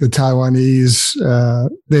 And I think the Taiwanese,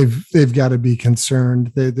 they've got to be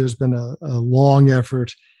concerned. There's been a long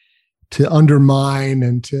effort to undermine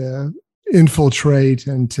and to infiltrate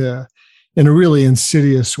and to, in a really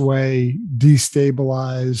insidious way,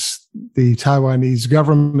 destabilize the Taiwanese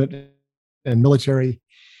government and military.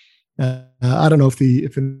 I don't know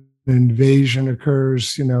if an invasion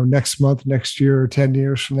occurs, next month, next year, or 10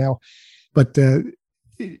 years from now, but the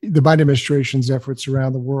Biden administration's efforts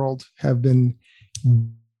around the world have been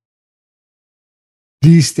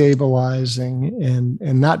destabilizing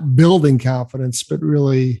and not building confidence, but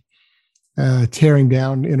really tearing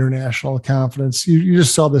down international confidence. You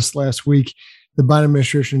just saw this last week. The Biden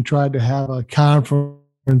administration tried to have a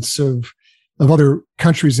conference of other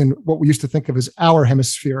countries in what we used to think of as our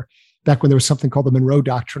hemisphere, back when there was something called the Monroe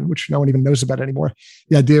Doctrine, which no one even knows about anymore.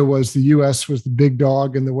 The idea was the U.S. was the big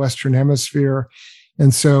dog in the Western Hemisphere.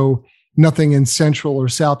 And so nothing in Central or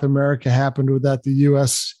South America happened without the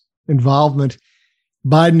U.S. involvement.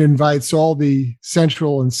 Biden invites all the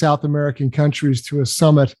Central and South American countries to a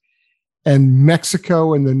summit, and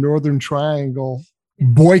Mexico and the Northern Triangle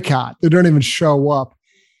boycott. They don't even show up,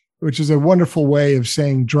 which is a wonderful way of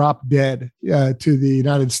saying drop dead to the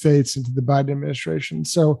United States and to the Biden administration.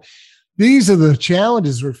 So these are the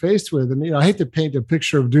challenges we're faced with. And, I hate to paint a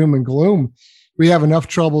picture of doom and gloom. We have enough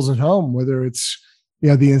troubles at home, whether it's,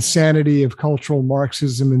 the insanity of cultural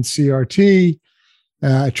Marxism and CRT,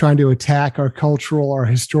 trying to attack our cultural, our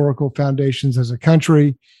historical foundations as a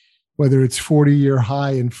country, whether it's 40-year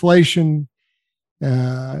high inflation,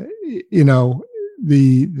 the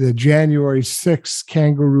January 6th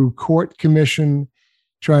Kangaroo Court Commission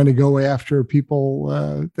trying to go after people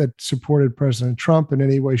that supported President Trump in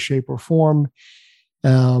any way, shape, or form.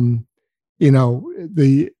 I'm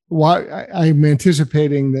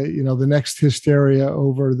anticipating that, the next hysteria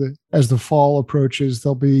as the fall approaches,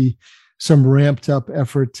 there'll be some ramped up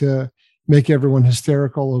effort to make everyone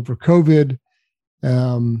hysterical over COVID.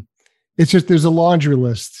 It's just, there's a laundry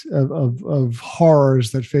list of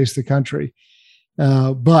horrors that face the country.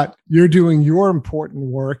 But you're doing your important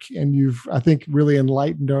work, and you've, I think, really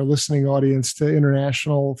enlightened our listening audience to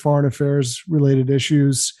international foreign affairs related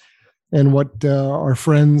issues and what our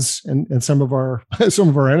friends and some of our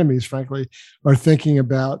enemies, frankly, are thinking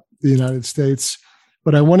about the United States.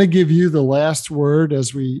 But I want to give you the last word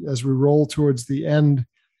as we roll towards the end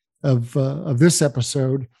of this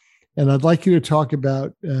episode. And I'd like you to talk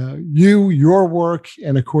about your work,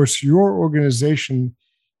 and of course your organization,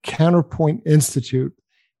 Counterpoint Institute.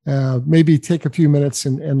 Maybe take a few minutes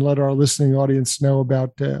and let our listening audience know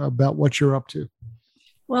about what you're up to.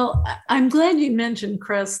 Well, I'm glad you mentioned,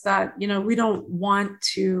 Chris, that, we don't want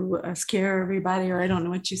to scare everybody, or I don't know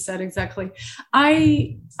what you said exactly.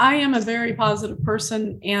 I am a very positive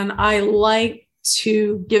person, and I like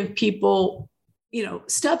to give people,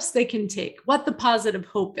 steps they can take, what the positive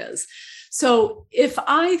hope is. So if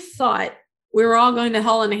I thought we were all going to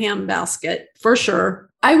hell in a handbasket, for sure,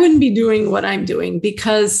 I wouldn't be doing what I'm doing,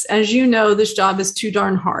 because, as you know, this job is too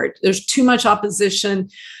darn hard. There's too much opposition.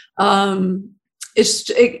 At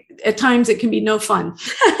times it can be no fun.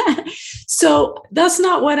 So that's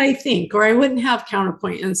not what I think, or I wouldn't have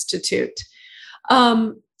Counterpoint Institute.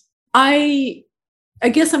 I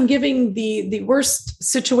guess I'm giving the worst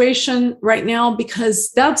situation right now,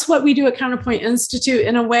 because that's what we do at Counterpoint Institute.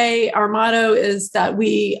 In a way, our motto is that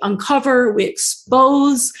we uncover, we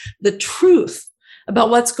expose the truth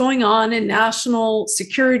about what's going on in national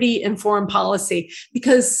security and foreign policy,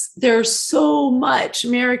 because there's so much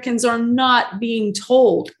Americans are not being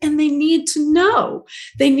told, and they need to know.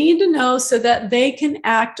 They need to know so that they can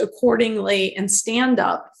act accordingly and stand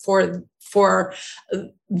up for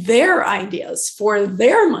their ideas, for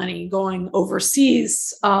their money going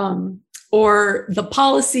overseas, or the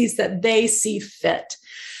policies that they see fit.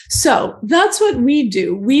 So that's what we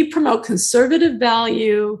do. We promote conservative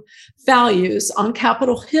values on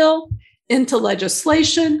Capitol Hill, into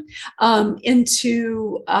legislation,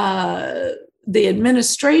 into the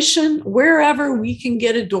administration, wherever we can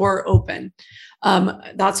get a door open.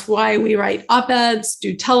 That's why we write op-eds,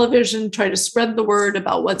 do television, try to spread the word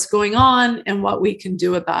about what's going on and what we can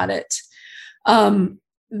do about it.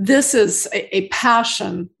 This is a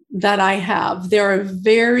passion that I have. There are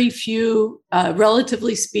very few,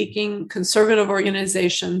 relatively speaking, conservative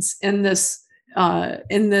organizations in this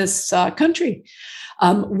country.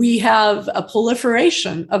 We have a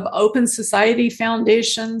proliferation of open society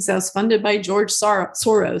foundations as funded by George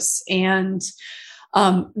Soros, and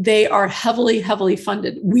they are heavily, heavily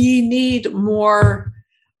funded. We need more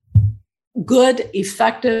good,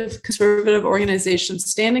 effective, conservative organizations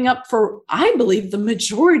standing up for, I believe, the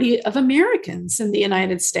majority of Americans in the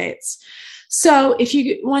United States. So if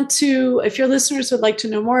your listeners would like to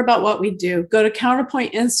know more about what we do, go to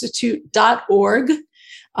counterpointinstitute.org.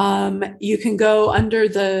 You can go under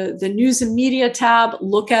the news and media tab,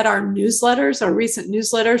 look at our newsletters, our recent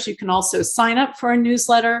newsletters. You can also sign up for a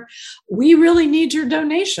newsletter. We really need your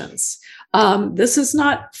donations. This is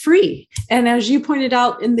not free. And as you pointed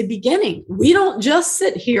out in the beginning, we don't just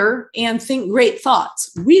sit here and think great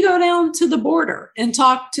thoughts. We go down to the border and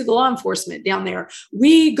talk to the law enforcement down there.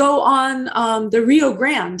 We go on the Rio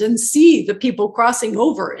Grande and see the people crossing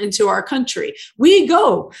over into our country. We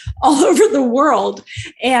go all over the world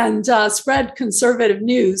and spread conservative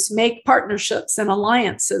news, make partnerships and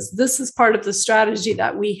alliances. This is part of the strategy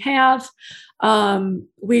that we have.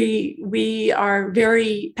 We are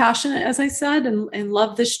very passionate, as I said, and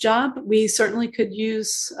love this job. We certainly could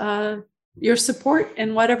use your support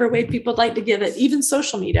in whatever way people would like to give it, even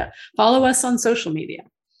social media. Follow us on social media.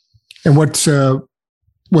 And what's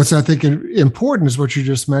I think important is what you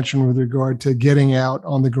just mentioned with regard to getting out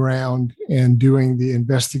on the ground and doing the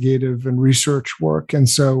investigative and research work. And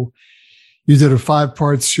so you did a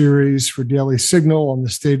 5-part series for Daily Signal on the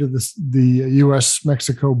state of the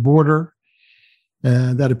U.S.-Mexico border.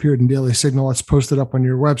 That appeared in Daily Signal. It's posted up on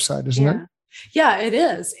your website, isn't it? Yeah, it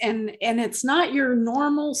is. And it's not your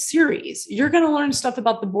normal series. You're going to learn stuff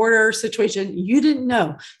about the border situation you didn't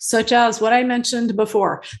know, such as what I mentioned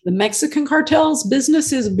before. The Mexican cartels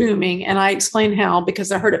business is booming. And I explain how,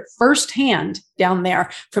 because I heard it firsthand down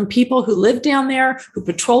there from people who live down there, who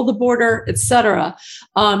patrol the border, et cetera.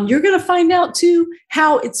 You're going to find out, too,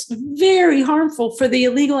 how it's very harmful for the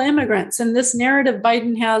illegal immigrants. And this narrative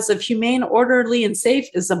Biden has of humane, orderly, and safe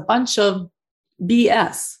is a bunch of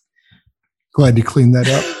BS. Glad you cleaned that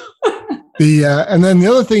up. And then the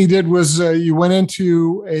other thing you did was you went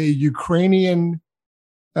into a Ukrainian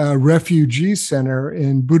refugee center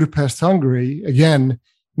in Budapest, Hungary. Again,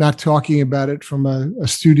 not talking about it from a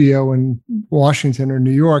studio in Washington or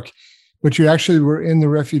New York, but you actually were in the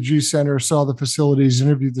refugee center, saw the facilities,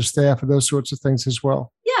 interviewed the staff, and those sorts of things as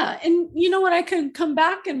well. Yeah. And you know what? I can come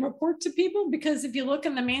back and report to people, because if you look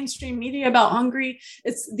in the mainstream media about Hungary,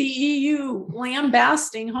 it's the EU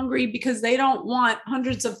lambasting Hungary because they don't want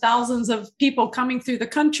hundreds of thousands of people coming through the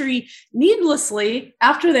country needlessly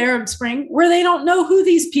after the Arab Spring, where they don't know who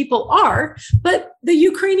these people are. But the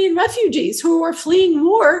Ukrainian refugees who are fleeing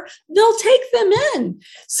war, they'll take them in.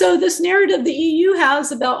 So this narrative the EU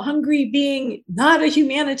has about Hungary being not a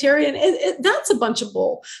humanitarian, that's a bunch of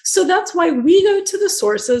bull. So that's why we go to the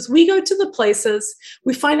sources, we go to the places,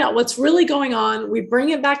 we find out what's really going on, we bring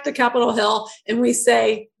it back to Capitol Hill, and we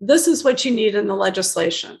say, this is what you need in the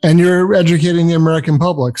legislation. And you're educating the American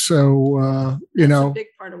public. So, that's a big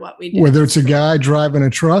part of what we do. Whether it's a guy driving a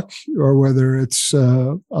truck, or whether it's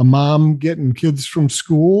a mom getting kids from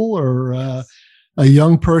school, or a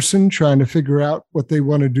young person trying to figure out what they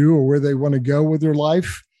want to do or where they want to go with their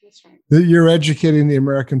life, that's right, that you're educating the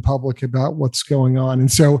American public about what's going on.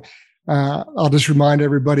 And so I'll just remind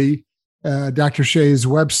everybody, Dr. Shea's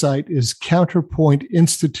website is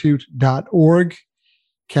counterpointinstitute.org.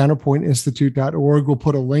 counterpointinstitute.org. We'll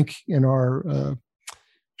put a link in our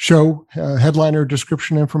show headliner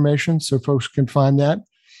description information so folks can find that.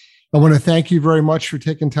 I want to thank you very much for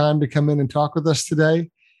taking time to come in and talk with us today.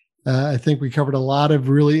 I think we covered a lot of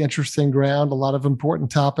really interesting ground, a lot of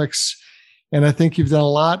important topics, and I think you've done a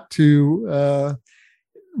lot to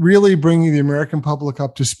really bring the American public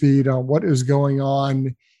up to speed on what is going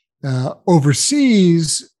on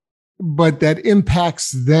overseas, but that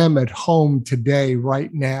impacts them at home today,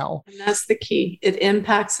 right now. And that's the key. It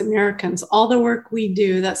impacts Americans. All the work we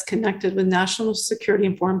do that's connected with national security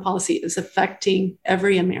and foreign policy is affecting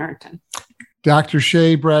every American. Dr.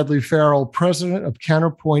 Shea Bradley-Farrell, president of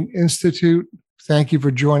Counterpoint Institute, thank you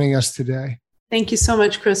for joining us today. Thank you so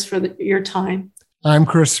much, Chris, for your time. I'm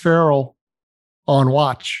Chris Farrell, On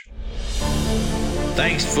Watch.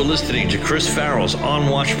 Thanks for listening to Chris Farrell's On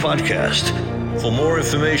Watch podcast. For more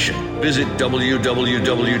information, visit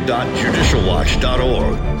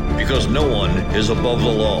www.judicialwatch.org, because no one is above the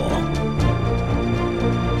law.